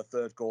thing on the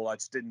third goal. I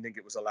just didn't think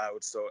it was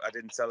allowed, so I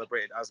didn't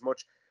celebrate it as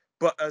much.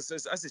 But as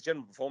his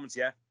general performance,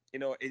 you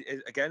know,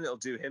 again, it'll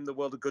do him the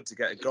world of good to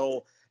get a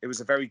goal. It was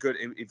very good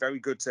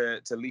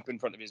to leap in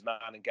front of his man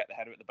and get the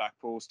header at the back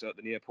post, at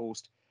the near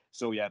post.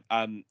 So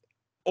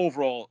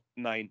overall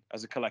 9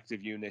 as a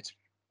collective unit,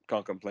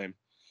 can't complain.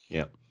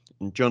 Yeah,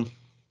 and John.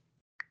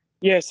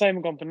 Yeah, same.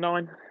 I've gone for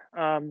 9.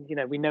 You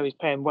know, we know he's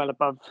playing well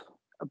above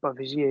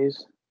his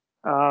years.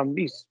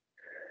 He's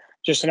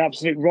just an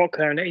absolute rock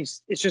there, and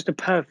it's just a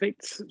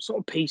perfect sort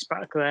of piece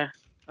back there.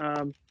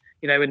 You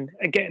know, and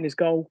getting his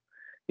goal.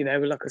 You know,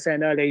 like I was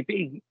saying earlier,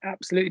 he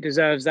absolutely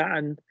deserves that,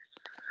 and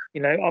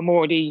you know, I'm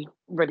already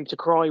ready to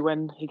cry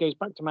when he goes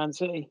back to Man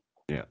City.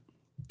 Yeah.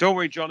 Don't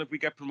worry, John. If we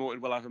get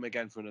promoted, we'll have him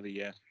again for another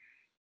year.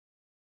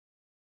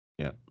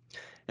 Yeah.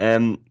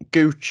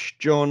 Gooch,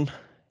 John,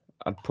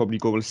 I'd probably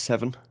go with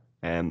 7.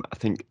 I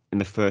think in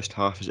the first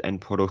half, his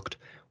end product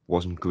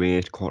wasn't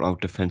great. Caught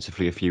out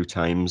defensively a few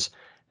times.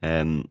 I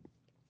think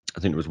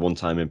there was one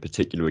time in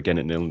particular, again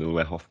at 0-0,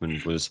 where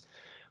Hoffman was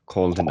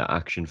called into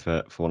action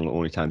for one of the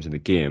only times in the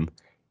game.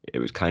 It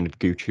was kind of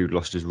Gooch who'd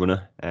lost his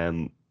runner.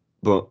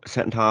 But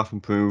second half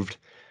improved.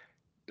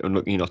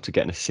 Unlucky not to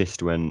get an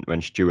assist when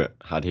Stewart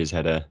had his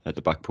header at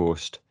the back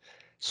post,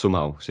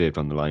 somehow saved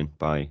on the line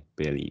by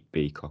Bailey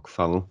Beacock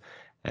foul.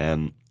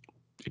 Again,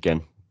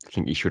 I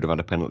think he should have had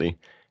a penalty.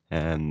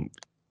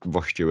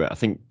 Ross Stewart, I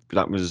think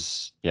that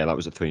was a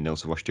 3-0,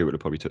 so Ross Stewart would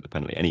have probably took the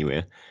penalty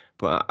anyway.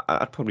 But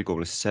I'd probably go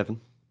with a 7.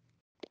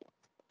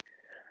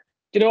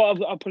 You know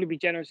what? I'll probably be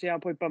generous here. I'll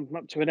probably bump him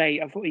up to an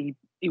 8. I thought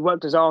he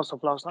worked his arse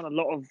off last night. A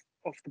lot of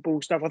off the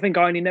ball stuff. I think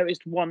I only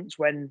noticed once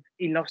when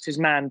he lost his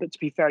man, but to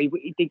be fair,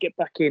 he did get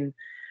back in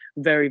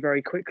very,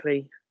 very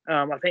quickly.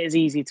 I think it's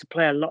easy to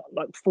play a lot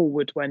like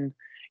forward when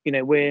you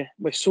know we're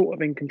sort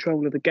of in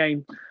control of the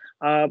game.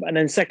 And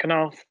then second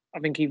half, I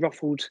think he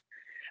ruffled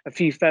a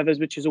few feathers,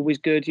 which is always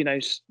good. You know,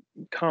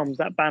 calms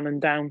that Bannon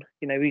down.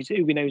 You know,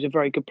 we know he's a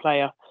very good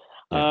player.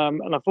 Yeah.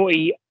 And I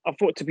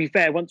thought to be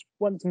fair, once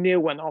Neil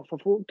went off, I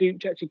thought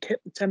Gooch actually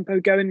kept the tempo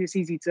going. It's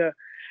easy to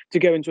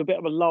go into a bit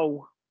of a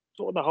lull,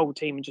 sort of the whole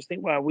team, and just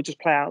think, well, we'll just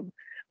play out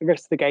the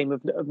rest of the game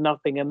of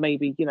nothing, and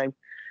maybe you know,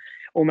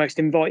 almost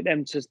invite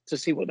them to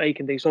see what they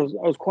can do. So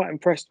I was quite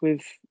impressed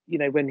with you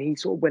know when he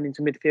sort of went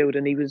into midfield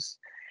and he was,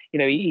 you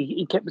know,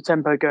 he kept the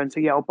tempo going. So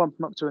yeah, I'll bump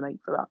him up to an 8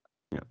 for that.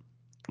 Yeah,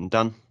 and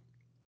Dan.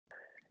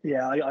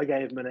 Yeah, I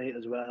gave him an 8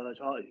 as well. I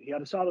thought he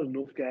had a solid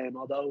enough game,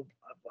 although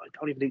I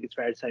don't even think it's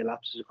fair to say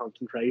lapses of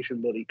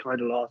concentration, but he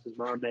kind of lost his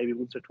man maybe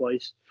once or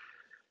twice.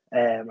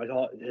 I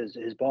thought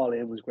his ball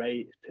in was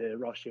great to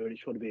Ross Stewart. He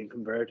should have been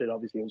converted.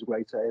 Obviously, it was a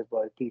great save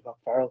by Peacock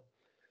Farrell.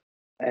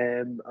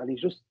 And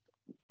he's just,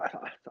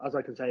 as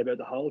I can say about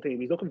the whole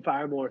team, he's looking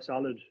far more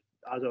solid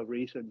as of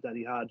recent than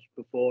he had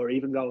before.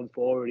 Even going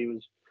forward,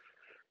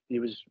 he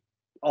was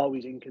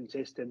always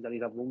inconsistent, and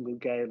he'd have one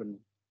good game and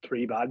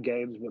 3 bad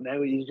games, but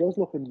now he's just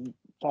looking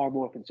far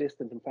more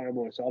consistent and far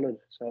more solid.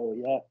 So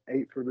yeah,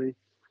 8 for me.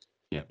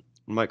 Yeah,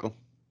 Michael.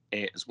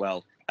 8 as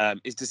well.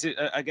 His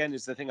decision again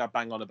is the thing I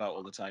bang on about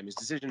all the time. His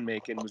decision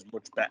making was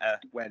much better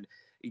when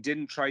he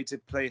didn't try to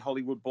play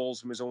Hollywood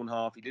balls from his own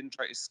half. He didn't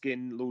try to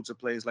skin loads of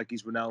players like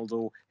he's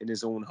Ronaldo in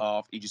his own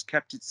half. He just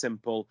kept it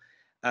simple,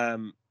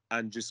 and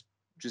just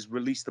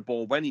released the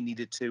ball when he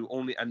needed to,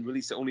 and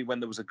released it only when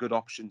there was a good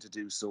option to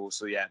do so.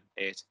 So yeah,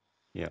 8.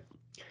 Yeah.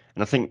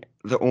 And I think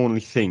the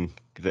only thing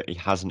that he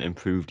hasn't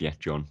improved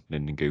yet, John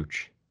Lyndon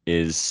Gooch,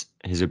 is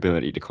his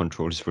ability to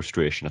control his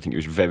frustration. I think he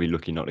was very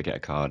lucky not to get a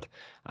card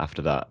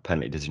after that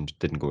penalty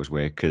didn't go his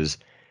way, because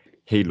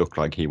he looked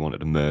like he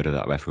wanted to murder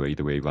that referee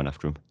the way he ran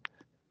after him.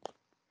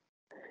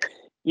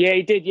 Yeah,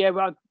 he did. Yeah,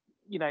 well,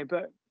 you know,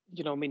 but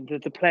you know, I mean,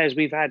 the players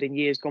we've had in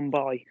years gone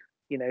by,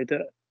 you know,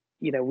 that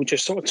you know, will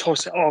just sort of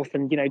toss it off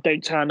and you know,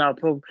 don't turn up.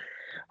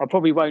 I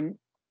probably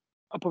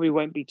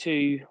won't be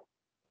too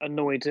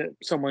annoyed at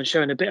someone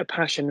showing a bit of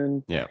passion,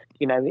 and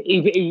you know,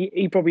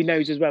 he probably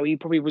knows as well. He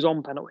probably was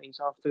on penalties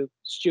after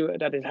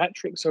Stewart had his hat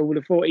trick, so I would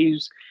have thought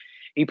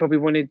he probably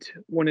wanted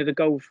a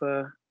goal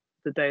for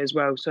the day as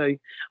well. So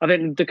I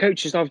think the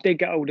coaching staff did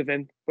get hold of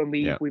him when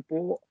we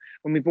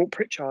brought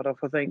Pritchard off,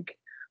 I think,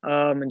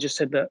 and just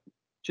said that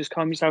just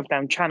calm yourself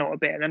down, channel a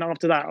bit. And then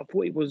after that, I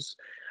thought he was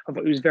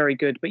very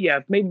good. But yeah,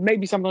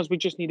 maybe sometimes we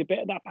just need a bit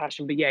of that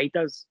passion. But yeah,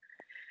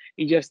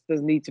 he just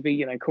doesn't need to be,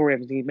 you know, Corey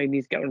Evans. He maybe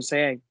needs to get on and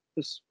say, hey,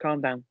 just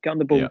calm down, get on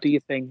the ball, do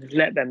your thing,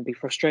 let them be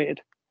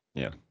frustrated.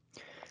 Yeah.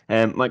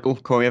 Michael,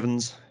 Corey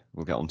Evans,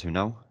 we'll get on to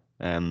now.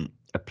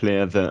 A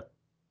player that,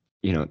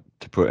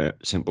 to put it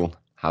simple,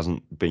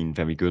 hasn't been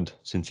very good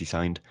since he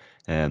signed.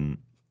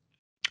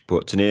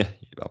 But today,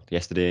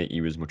 yesterday,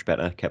 he was much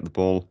better, kept the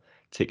ball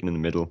ticking in the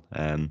middle.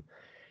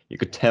 You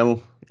could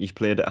tell he's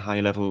played at a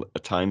high level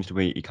at times, the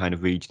way he kind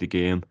of reads the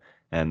game.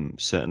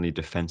 Certainly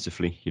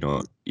defensively, he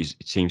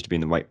seems to be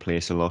in the right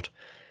place a lot.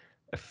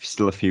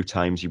 Still a few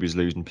times he was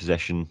losing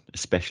possession,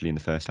 especially in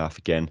the first half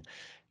again,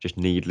 just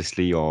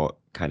needlessly, or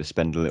kind of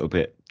spend a little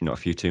bit, a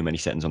few too many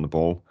seconds on the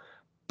ball.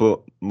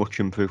 But much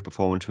improved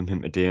performance from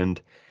him today,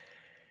 and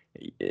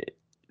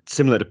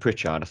similar to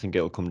Pritchard, I think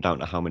it'll come down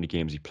to how many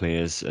games he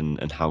plays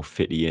and how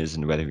fit he is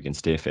and whether he can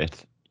stay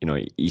fit.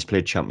 He's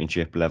played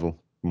championship level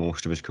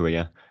most of his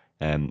career,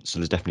 so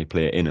there's definitely a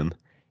player in him.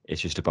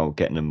 It's just about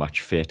getting him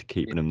match fit,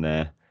 keeping him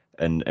there,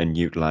 and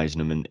utilising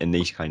him in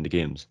these kind of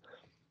games.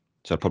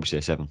 So I'd probably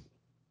say 7.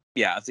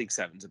 Yeah, I think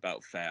 7's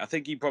about fair. I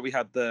think he probably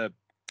had the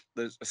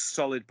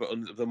solid but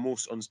the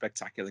most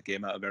unspectacular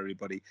game out of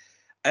everybody.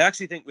 I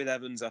actually think with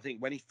Evans, I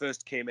think when he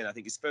first came in, I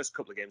think his first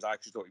couple of games, I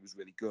actually thought he was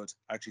really good.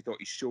 I actually thought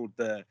he showed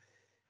I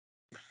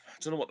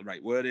don't know what the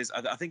right word is.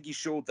 I think he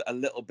showed a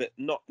little bit,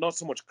 not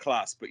so much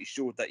class, but he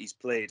showed that he's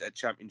played at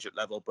championship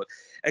level. But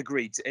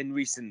agreed, in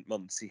recent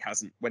months, he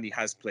hasn't, when he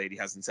has played, he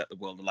hasn't set the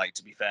world alight,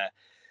 to be fair.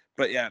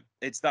 But yeah,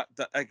 it's that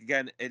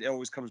again, it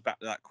always comes back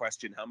to that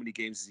question: how many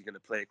games is he going to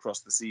play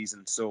across the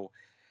season? So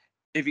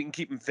if you can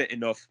keep him fit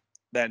enough,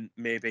 then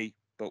maybe.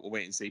 But we'll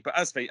wait and see. But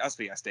as for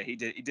yesterday, he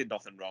did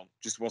nothing wrong.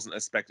 Just wasn't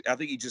as I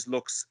think he just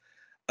looks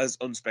as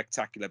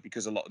unspectacular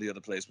because a lot of the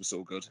other players were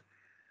so good.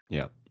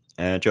 Yeah,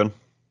 John.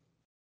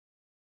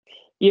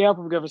 Yeah, I'll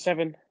probably go for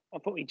 7. I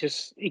thought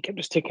he kept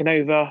us ticking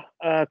over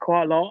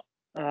quite a lot,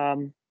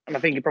 and I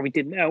think it probably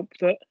didn't help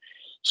that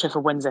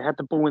Sheffield Wednesday had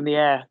the ball in the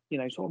air,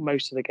 sort of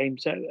most of the game.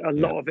 So a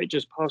lot of it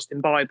just passed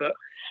him by. But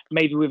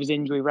maybe with his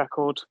injury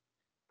record,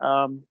 it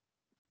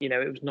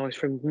was nice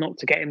for him not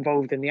to get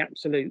involved in the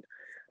absolute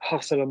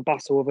hustle and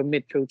bustle of a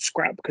midfield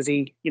scrap because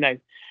he.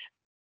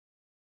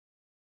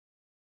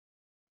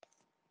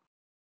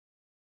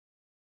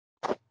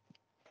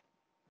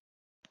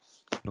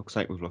 Looks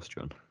like we've lost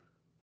John.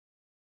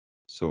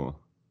 So,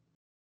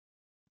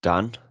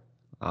 Dan,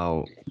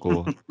 I'll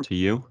go to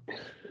you.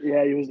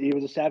 Yeah, he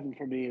was a 7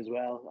 for me as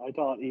well. I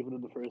thought even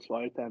in the first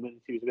 5-10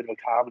 minutes he was a bit of a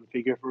calming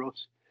figure for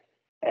us.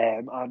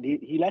 And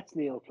he lets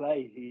Neil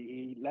play.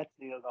 He lets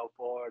Neil go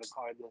forward and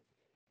kind of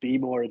be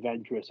more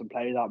adventurous and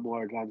play that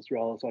more advanced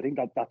role. So I think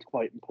that's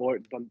quite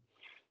important. And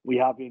we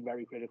have been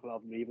very critical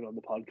of him even on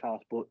the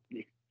podcast, but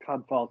you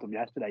can't fault him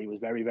yesterday. He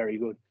was very, very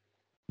good.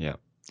 Yeah.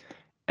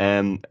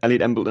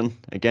 Elliot Embleton,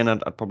 again,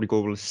 I'd probably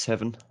go with a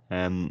 7.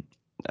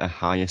 A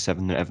higher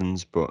 7 than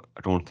Evans, but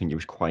I don't think he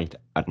was quite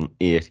at an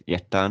 8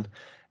 yet, Dan.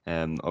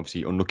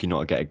 Obviously unlucky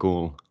not to get a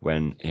goal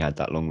when he had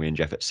that long range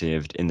effort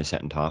saved in the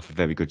second half. A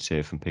very good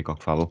save from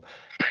Peacock Farrell.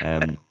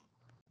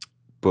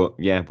 But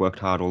yeah, worked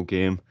hard all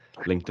game,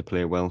 linked the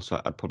play well,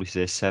 so I'd probably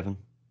say 7.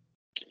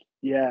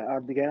 Yeah,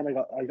 and again,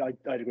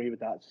 I'd agree with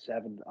that. It's a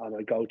 7, and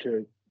I go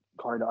to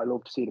I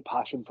love to see the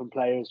passion from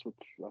players, which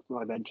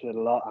I mentioned it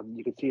a lot, and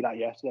you could see that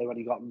yesterday when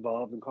he got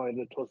involved in kind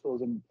of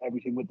tussles and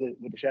everything with the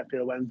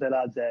Sheffield Wednesday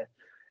lads.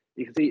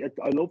 You can see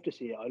I love to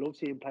see it. I love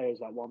seeing players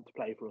that want to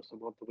play for us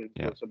and want to win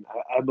for us. And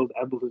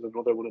Embleton is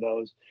another one of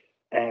those.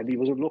 He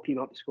was unlucky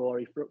not to score.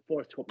 He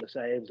forced a couple of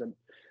saves, and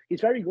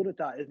he's very good at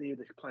that, isn't he?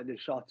 The kind of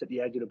shots at the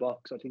edge of the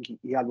box. I think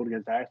he had one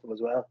against Arsenal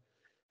as well.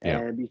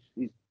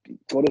 He's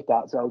good at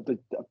that. So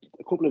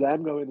a couple of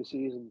them going in the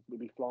season will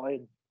be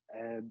flying.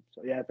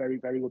 So yeah, very,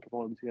 very good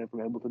performance again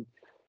from Embleton.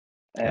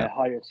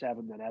 Higher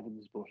 7 than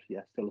Evans, but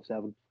yeah, still a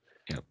 7.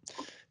 Yeah.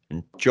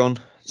 And John,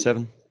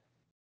 7.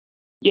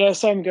 Yeah,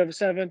 same, go for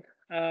 7.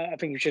 I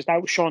think he was just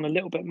outshone a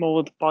little bit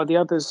more by the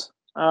others,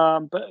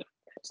 but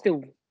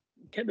still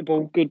kept the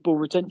ball, good ball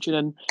retention,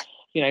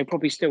 and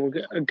probably still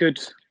a good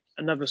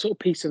another sort of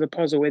piece of the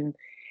puzzle in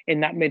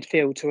that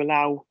midfield to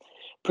allow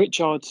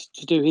Pritchard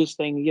to do his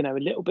thing, a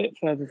little bit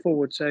further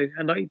forward. So,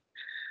 and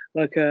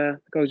like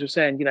guys were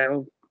saying,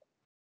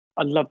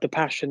 I love the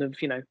passion of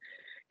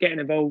getting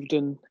involved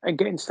and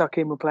getting stuck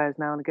in with players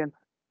now and again.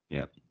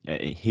 Yeah,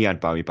 he had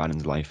Barry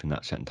Bannon's life in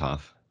that second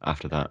half.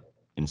 After that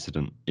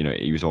incident,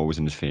 he was always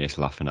in his face,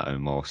 laughing at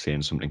him or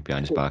saying something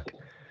behind his back.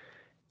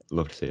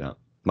 Love to see that.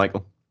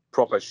 Michael?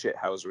 Proper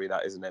shithousery,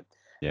 that, isn't it?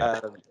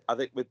 Yeah. I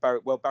think with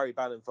Barry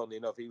Bannon, funnily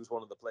enough, he was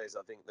one of the players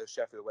I think the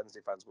Sheffield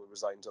Wednesday fans were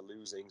resigned to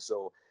losing.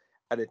 So,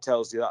 and it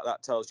tells you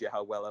that tells you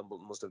how well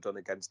Embleton must have done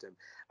against him.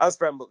 As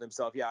for Embleton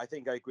himself, yeah, I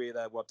think I agree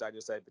with what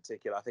Daniel said in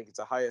particular. I think it's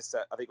a higher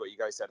set. I think what you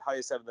guys said,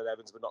 higher 7 than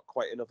Evans, but not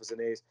quite enough as an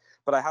 8.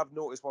 But I have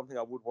noticed one thing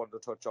I would want to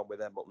touch on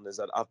with Embleton is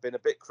that I've been a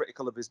bit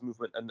critical of his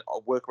movement and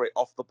work rate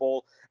off the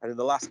ball. And in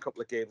the last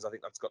couple of games, I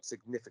think that's got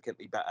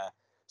significantly better.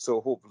 So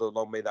hopefully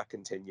long may that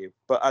continue.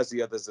 But as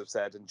the others have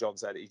said, and John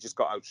said, he just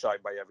got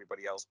outshined by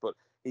everybody else, but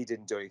he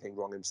didn't do anything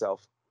wrong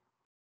himself.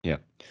 Yeah.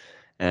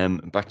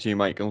 Back to you,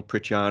 Michael.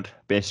 Pritchard,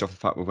 based off the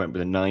fact we went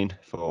with a 9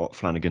 for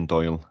Flanagan,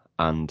 Doyle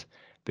and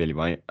Bailey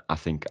White. I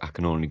think I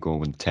can only go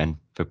with 10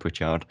 for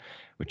Pritchard,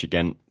 which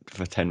again,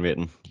 for 10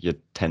 rating, you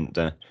tend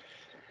to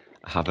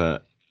have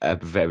a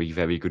very,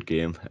 very good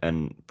game.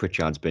 And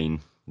Pritchard's been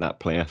that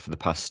player for the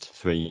past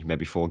 3,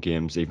 maybe 4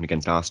 games, even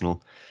against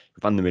Arsenal.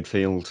 Van the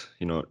midfield,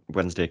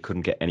 Wednesday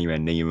couldn't get anywhere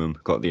near him.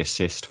 Got the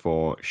assist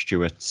for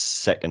Stewart's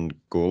second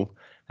goal.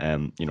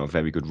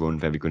 Very good run,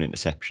 very good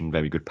interception,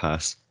 very good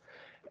pass.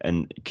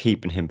 And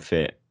keeping him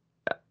fit,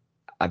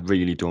 I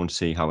really don't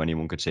see how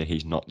anyone could say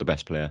he's not the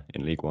best player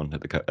in League One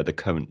at the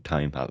current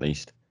time, at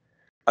least.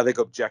 I think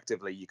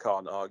objectively you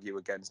can't argue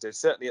against it.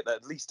 Certainly,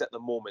 at least at the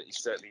moment,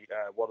 he's certainly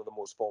one of the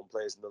most formed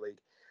players in the league.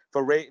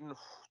 For rating,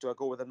 do I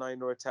go with a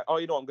 9 or a 10? Oh,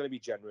 I'm going to be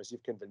generous.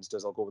 You've convinced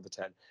us. I'll go with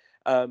a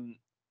 10.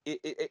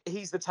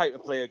 He's the type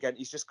of player, again,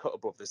 he's just cut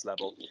above this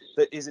level.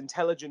 That his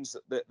intelligence,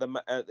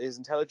 his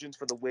intelligence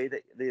for the way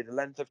that the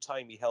length of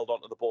time he held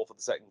onto the ball for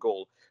the second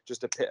goal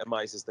just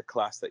epitomises the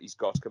class that he's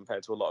got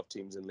compared to a lot of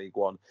teams in League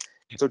One.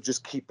 So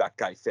just keep that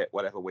guy fit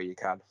whatever way you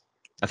can.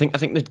 I think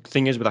the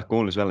thing is with that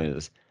goal as well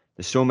is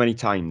there's so many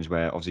times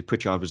where obviously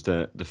Pritchard was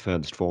the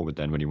furthest forward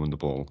then when he won the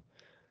ball.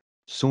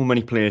 So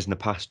many players in the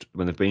past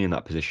when they've been in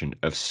that position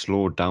have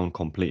slowed down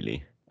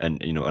completely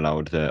and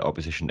allowed the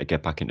opposition to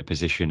get back into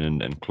position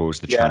and close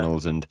the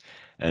channels and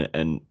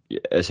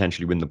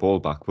essentially win the ball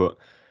back. But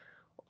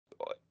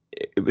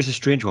it was a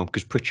strange one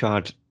because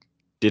Pritchard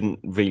didn't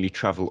really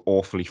travel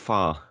awfully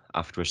far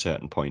after a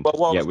certain point.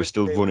 Yeah, we're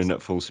still running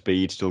at full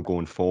speed, still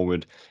going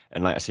forward.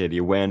 And like I say, the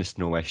awareness to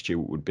know where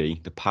Stewart would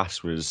be, the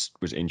pass was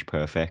inch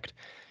perfect.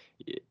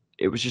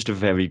 It was just a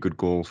very good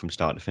goal from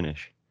start to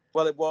finish.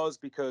 Well, it was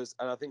because,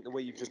 and I think the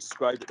way you've just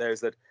described it there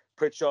is that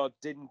Pritchard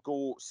didn't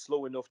go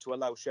slow enough to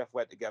allow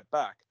Sheffield to get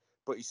back,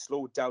 but he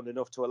slowed down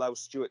enough to allow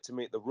Stewart to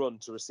make the run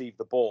to receive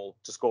the ball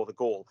to score the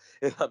goal,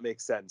 if that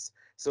makes sense.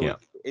 So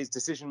his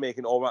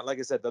decision-making, all right, like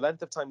I said, the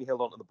length of time he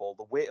held onto the ball,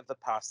 the weight of the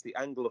pass, the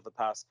angle of the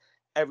pass,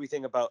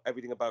 everything about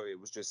it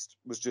was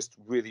just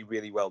really,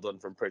 really well done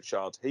from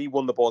Pritchard. He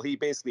won the ball. He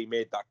basically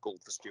made that goal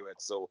for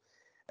Stewart. So,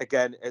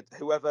 again,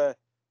 whoever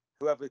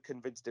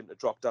convinced him to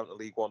drop down to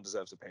League One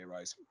deserves a pay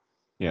rise.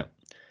 Yeah.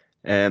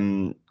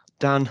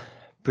 Dan,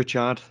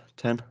 Pritchard,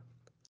 10?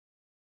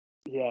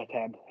 Yeah,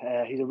 10.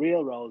 He's a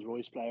real Rolls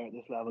Royce player at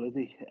this level, isn't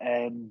he?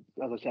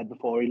 As I said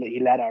before, he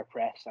led our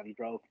press and he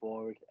drove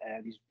forward.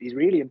 He's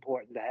really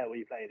important to how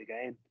we play the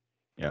game.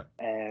 Yeah.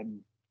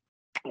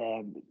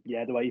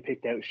 The way he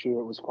picked out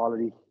Stewart was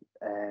quality.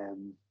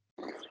 Anything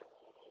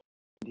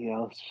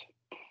else?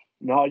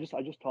 No, I just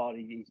thought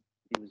he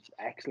was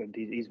excellent.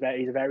 He's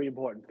a very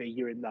important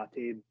figure in that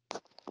team.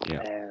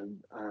 Yeah.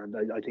 And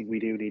I think we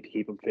do need to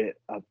keep him fit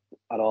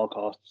at all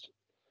costs.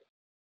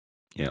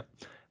 Yeah.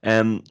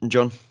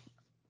 John?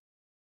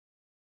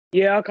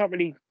 Yeah, I can't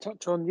really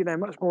touch on,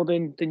 much more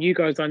than you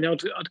guys done.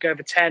 I'd go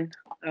over 10.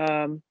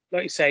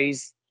 Like you say,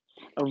 he's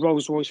a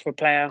Rolls Royce for a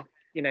player,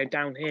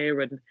 down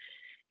here, and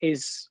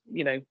is,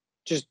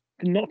 just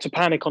not to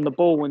panic on the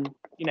ball, and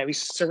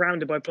he's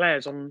surrounded by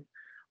players on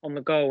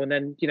the goal, and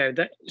then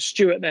that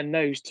Stewart then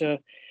knows to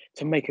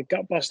make a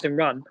gut busting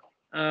run.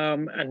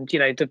 And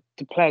the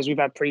players we've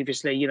had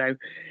previously,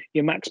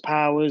 your Max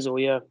Powers or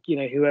your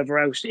whoever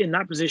else in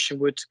that position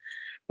would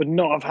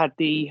not have had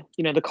the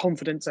the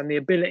confidence and the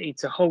ability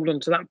to hold on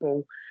to that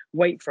ball,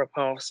 wait for a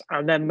pass,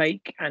 and then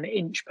make an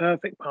inch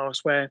perfect pass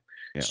where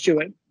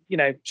Stewart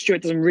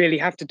doesn't really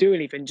have to do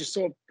anything, just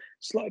sort of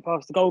slightly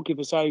past the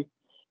goalkeeper. So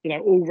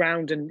all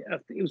round, and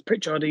it was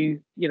Pritchard who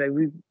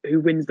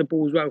wins the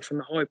ball as well from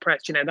the high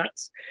press.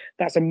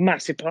 That's a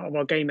massive part of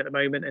our game at the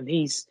moment, and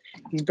he's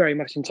very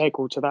much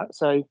integral to that.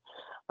 So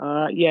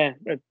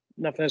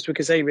nothing else we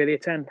can say really. A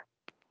 10.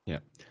 Yeah.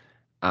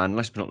 And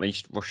last but not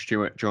least, Ross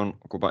Stewart. John,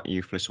 I'll go back to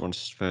you for this one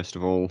first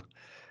of all.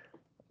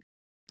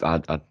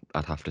 I'd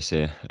have to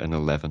say an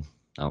 11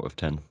 out of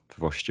 10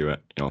 for Ross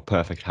Stewart.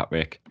 Perfect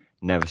hat-trick,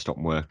 never stopped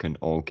working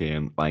all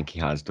game like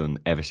he has done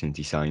ever since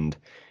he signed.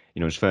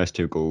 His first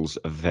 2 goals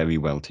are very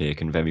well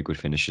taken, very good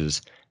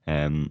finishes.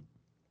 And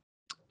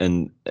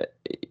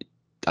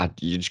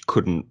you just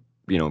couldn't,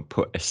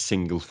 put a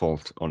single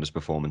fault on his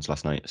performance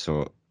last night.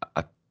 So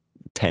a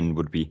 10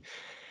 would be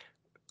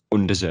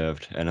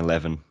undeserved, and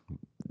 11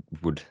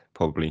 would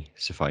probably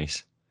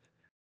suffice.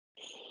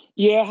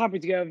 Yeah, happy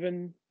to go with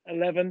an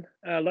 11.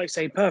 Like I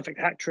say, perfect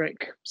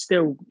hat-trick.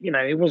 Still,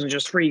 it wasn't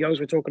just 3 goals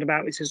we're talking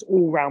about. This is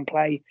all-round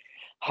play,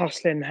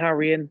 hustling,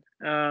 harrying,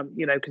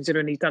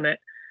 considering he's done it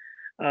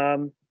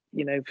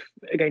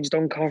against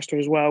Doncaster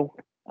as well.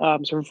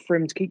 So for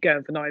him to keep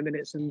going for 90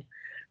 minutes and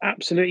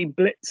absolutely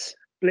blitz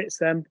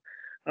them.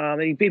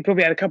 He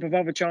probably had a couple of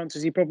other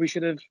chances. He probably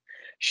should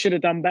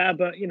have done better.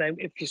 But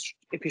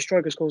if your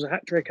striker scores a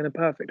hat trick and a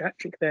perfect hat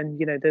trick, then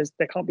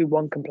there can't be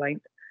one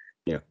complaint.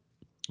 Yeah,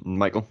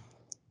 Michael.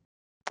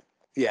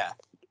 Yeah,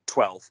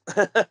 12.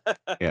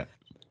 Yeah,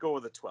 go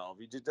with a 12.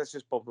 Let's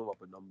just bump them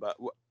up a number.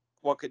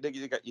 What could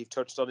you've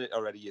touched on it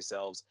already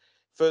yourselves.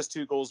 First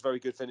 2 goals, very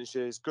good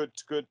finishes, good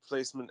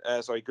placement.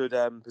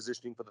 Good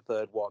positioning for the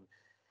third one.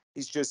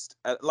 He's just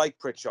like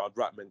Pritchard,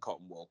 wrap him in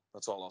cotton wool.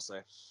 That's all I'll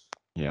say.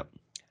 Yeah.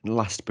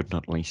 Last but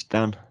not least,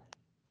 Dan.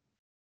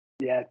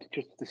 yeah,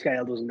 just the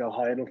scale doesn't go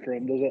high enough for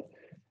him, does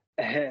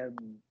it?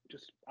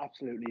 Just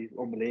absolutely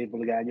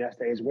unbelievable again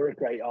yesterday. His work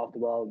rate off the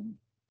ball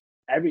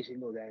every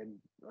single game.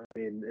 I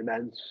mean,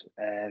 immense.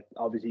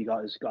 Obviously, he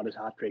got his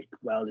hat trick,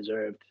 well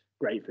deserved,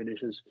 great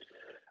finishes,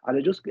 and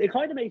it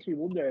kind of makes me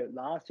wonder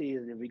last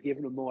season if we'd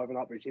given him more of an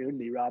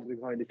opportunity rather than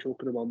kind of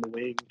chucking him on the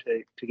wing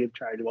to give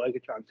Charlie Wyke a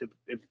chance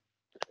if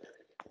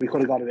we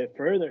could have got a bit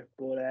further.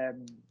 But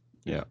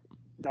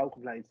no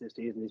complaints this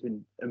season. He's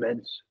been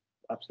immense,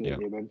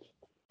 absolutely immense.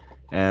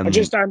 I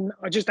just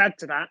add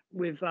to that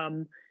with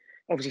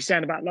obviously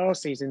saying about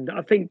last season.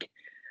 I think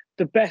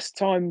the best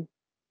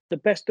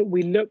that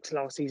we looked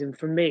last season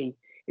for me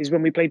is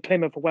when we played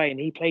Plymouth away and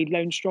he played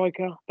lone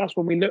striker. That's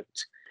when we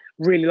looked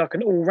really like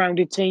an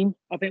all-rounded team.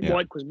 I think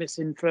Wyke was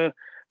missing for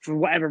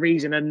whatever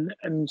reason,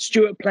 and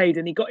Stewart played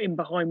and he got in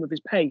behind with his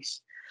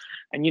pace.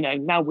 And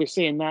now we're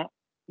seeing that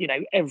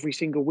every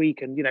single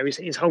week, and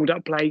his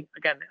hold-up play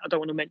again. I don't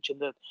want to mention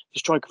the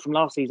striker from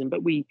last season,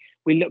 but we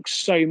look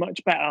so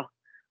much better.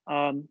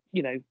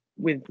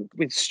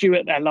 With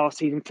Stewart there last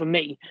season for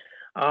me,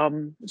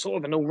 sort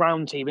of an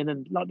all-round team, and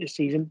then like this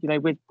season,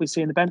 we're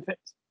seeing the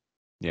benefits.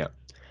 Yeah,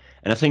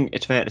 and I think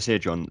it's fair to say,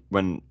 John,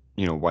 when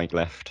Wyke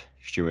left,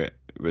 Stewart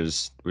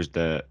was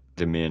the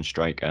main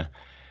striker.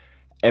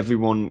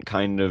 Everyone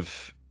kind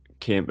of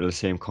came to the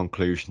same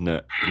conclusion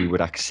that we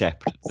would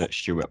accept that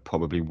Stewart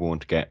probably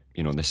won't get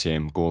the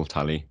same goal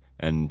tally,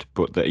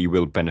 but that he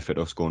will benefit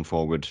us going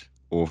forward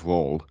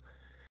overall.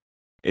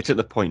 It's at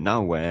the point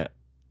now where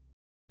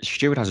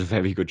Stewart has a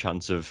very good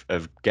chance of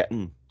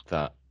getting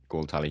that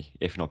goal tally,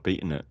 if not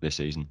beating it this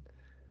season.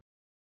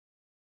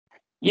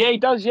 Yeah, he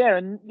does. Yeah,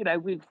 and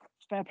we've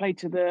fair play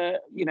to the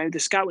the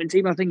scouting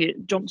team. I think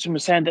Johnson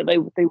was saying that they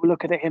were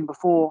looking at him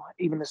before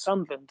even the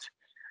Sunderland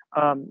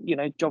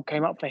job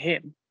came up for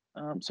him.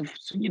 So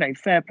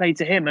fair play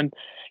to him, and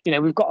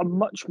we've got a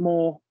much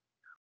more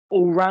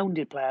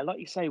all-rounded player, like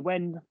you say.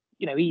 When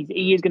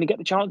he is going to get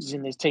the chances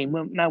in this team.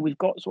 Well, now we've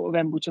got sort of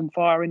Embleton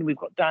firing, we've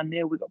got Dan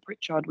Neil, we've got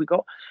Pritchard, we've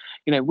got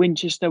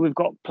Winchester, we've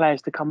got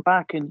players to come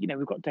back, and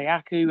we've got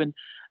Dayaku, and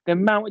the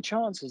amount of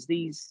chances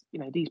these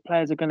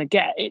players are going to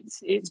get,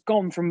 it's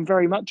gone from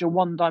very much a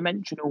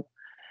one-dimensional,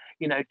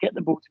 get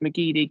the ball to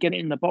McGeady, get it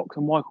in the box,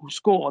 and Wyke will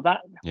score.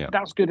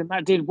 That's good, and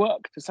that did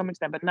work to some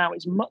extent. But now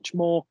it's much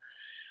more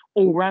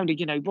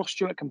all-rounded. Ross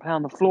Stewart can play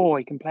on the floor,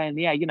 he can play in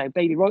the air.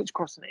 Bailey Wright's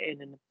crossing it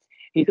in, and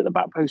he's at the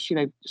back post,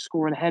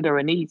 scoring a header,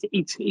 and he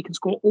can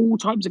score all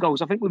types of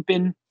goals. I think we've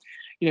been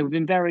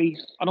very,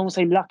 I don't want to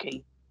say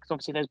lucky, because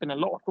obviously there's been a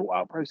lot of thought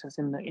out process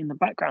in the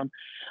background,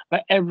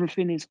 but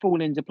everything is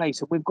falling into place.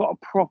 So we've got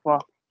a proper,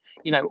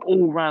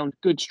 all round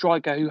good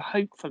striker who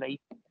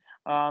hopefully,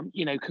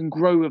 can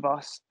grow with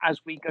us as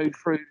we go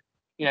through.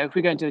 If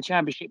we go into the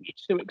Championship, you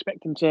still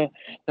expect him to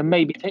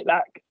maybe take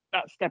that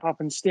step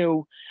up and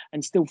still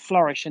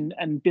flourish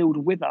and build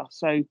with us.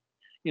 So,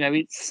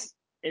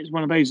 it's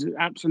one of those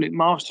absolute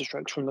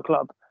masterstrokes from the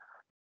club.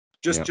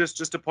 Just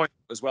to point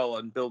as well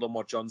and build on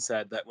what John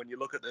said, that when you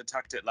look at the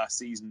tactic last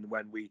season,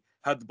 when we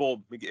had the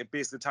ball,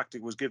 basically the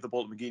tactic was give the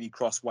ball to McGeady,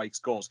 cross, Wyke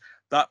scores.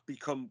 That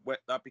becomes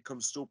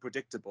so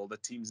predictable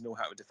that teams know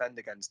how to defend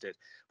against it.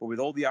 But with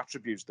all the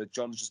attributes that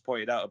John's just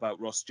pointed out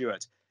about Ross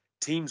Stewart,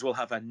 teams will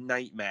have a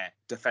nightmare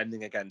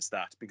defending against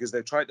that, because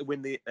they're trying to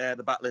win the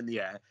battle in the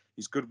air.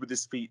 He's good with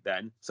his feet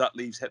then, so that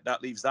leaves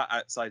that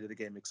outside of the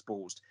game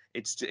exposed.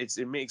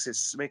 It makes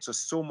us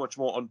so much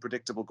more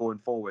unpredictable going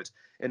forward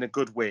in a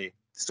good way.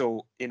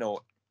 So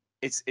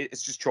it's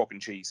just chalk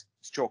and cheese.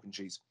 It's chalk and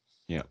cheese.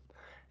 Yeah.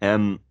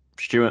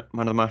 Stewart,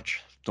 man of the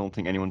match. Don't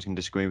think anyone's going to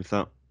disagree with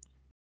that.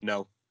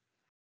 No.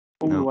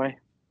 All the way.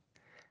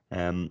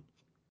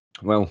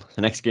 Well,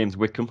 the next game's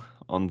Wycombe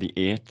on the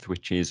 8th,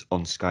 which is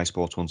on Sky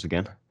Sports once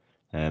again.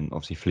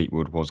 Obviously,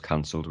 Fleetwood was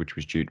cancelled, which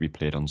was due to be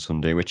played on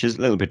Sunday, which is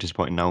a little bit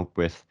disappointing now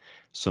with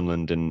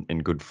Sunderland in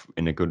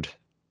a good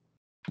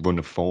run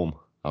of form,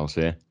 I'll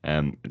say.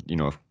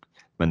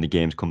 When the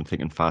games come thick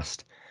and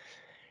fast,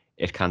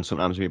 it can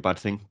sometimes be a bad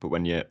thing, but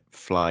when you're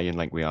flying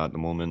like we are at the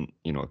moment,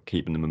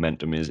 keeping the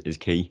momentum is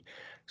key.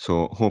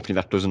 So hopefully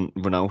that doesn't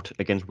run out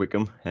against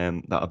Wycombe.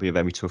 That'll be a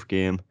very tough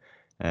game.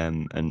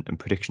 And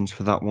predictions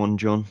for that one,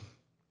 John?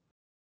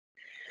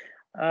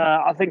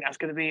 I think that's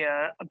going to be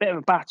a bit of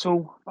a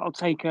battle. I'll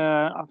take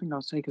a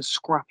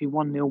scrappy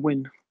 1-0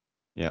 win.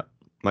 Yeah.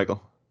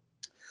 Michael?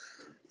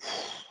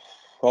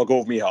 I'll go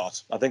with me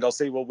heart. I think I'll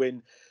say we'll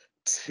win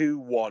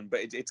 2-1, but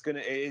it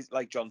is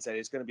like John said,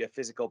 it's going to be a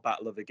physical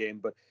battle of the game.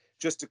 But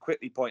just to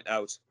quickly point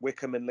out,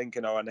 Wycombe and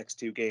Lincoln are our next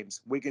two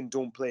games. Wigan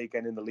don't play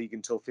again in the league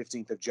until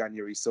 15th of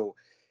January, so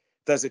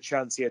there's a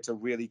chance here to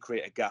really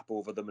create a gap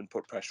over them and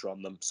put pressure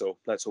on them. So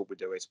let's hope we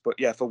do it. But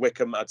yeah, for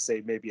Wycombe, I'd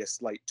say maybe a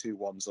slight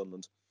 2-1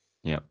 Sunderland.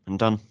 Yeah, and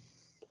Dan?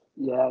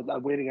 Yeah,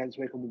 that win against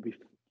Wycombe would be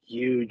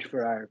huge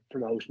for our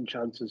promotion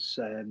chances.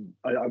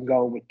 I'm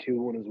going with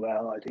 2-1 as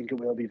well. I think it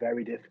will be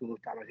very difficult,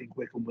 and I think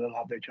Wycombe will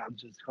have their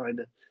chances to kind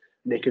of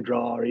nick a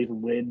draw or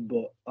even win,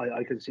 but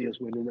I can see us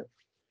winning it.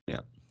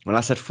 Yeah. Well,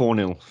 I said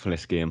 4-0 for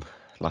this game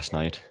last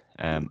night,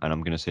 and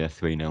I'm going to say a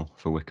 3-0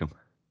 for Wycombe.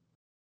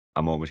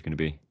 I'm always going to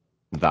be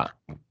that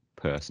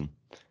person.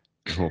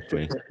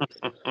 Hopefully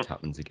it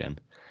happens again.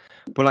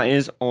 But that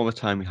is all the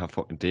time we have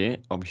for today.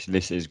 Obviously,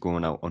 this is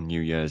going out on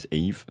New Year's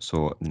Eve,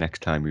 so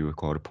next time we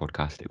record a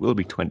podcast, it will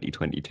be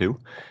 2022,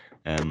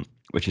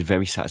 which is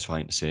very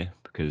satisfying to say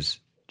because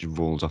it just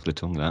rolls off the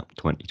tongue, that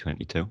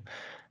 2022.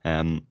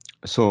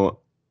 So,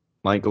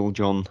 Michael,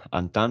 John,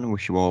 and Dan,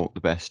 wish you all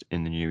the best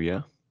in the new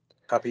year.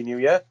 Happy New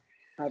Year.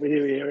 Happy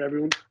New Year,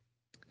 everyone.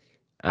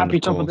 And Happy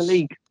top of the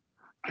league.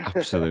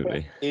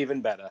 Absolutely.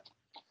 Even better.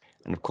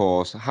 And of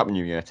course, Happy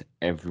New Year to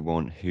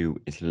everyone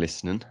who is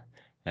listening.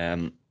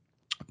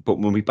 But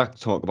we'll be back to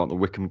talk about the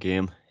Wycombe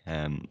game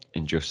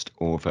in just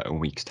over a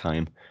week's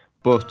time.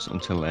 But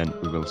until then,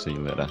 we will see you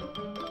later.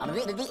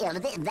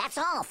 That's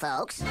all,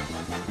 folks.